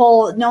love the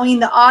whole knowing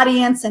the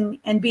audience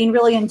and being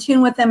really in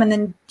tune with them, and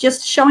then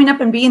just showing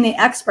up and being the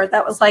expert.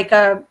 That was like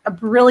a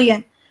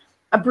brilliant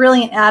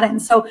add-in.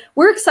 So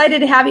we're excited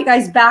to have you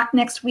guys back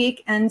next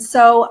week. And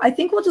so I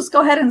think we'll just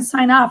go ahead and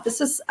sign off.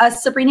 This is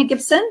Sabrina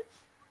Gibson.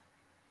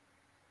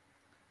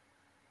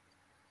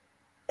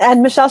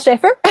 And Michelle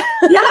Schaefer.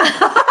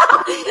 Yeah.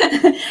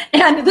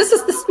 And this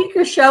is the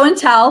Speaker Show and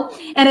Tell.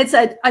 And it's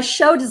a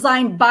show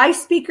designed by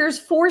speakers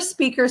for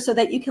speakers so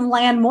that you can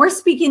land more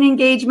speaking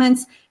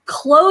engagements,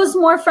 close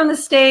more from the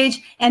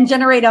stage, and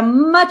generate a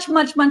much,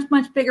 much, much,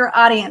 much bigger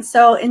audience.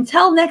 So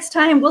until next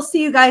time, we'll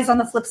see you guys on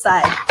the flip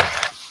side.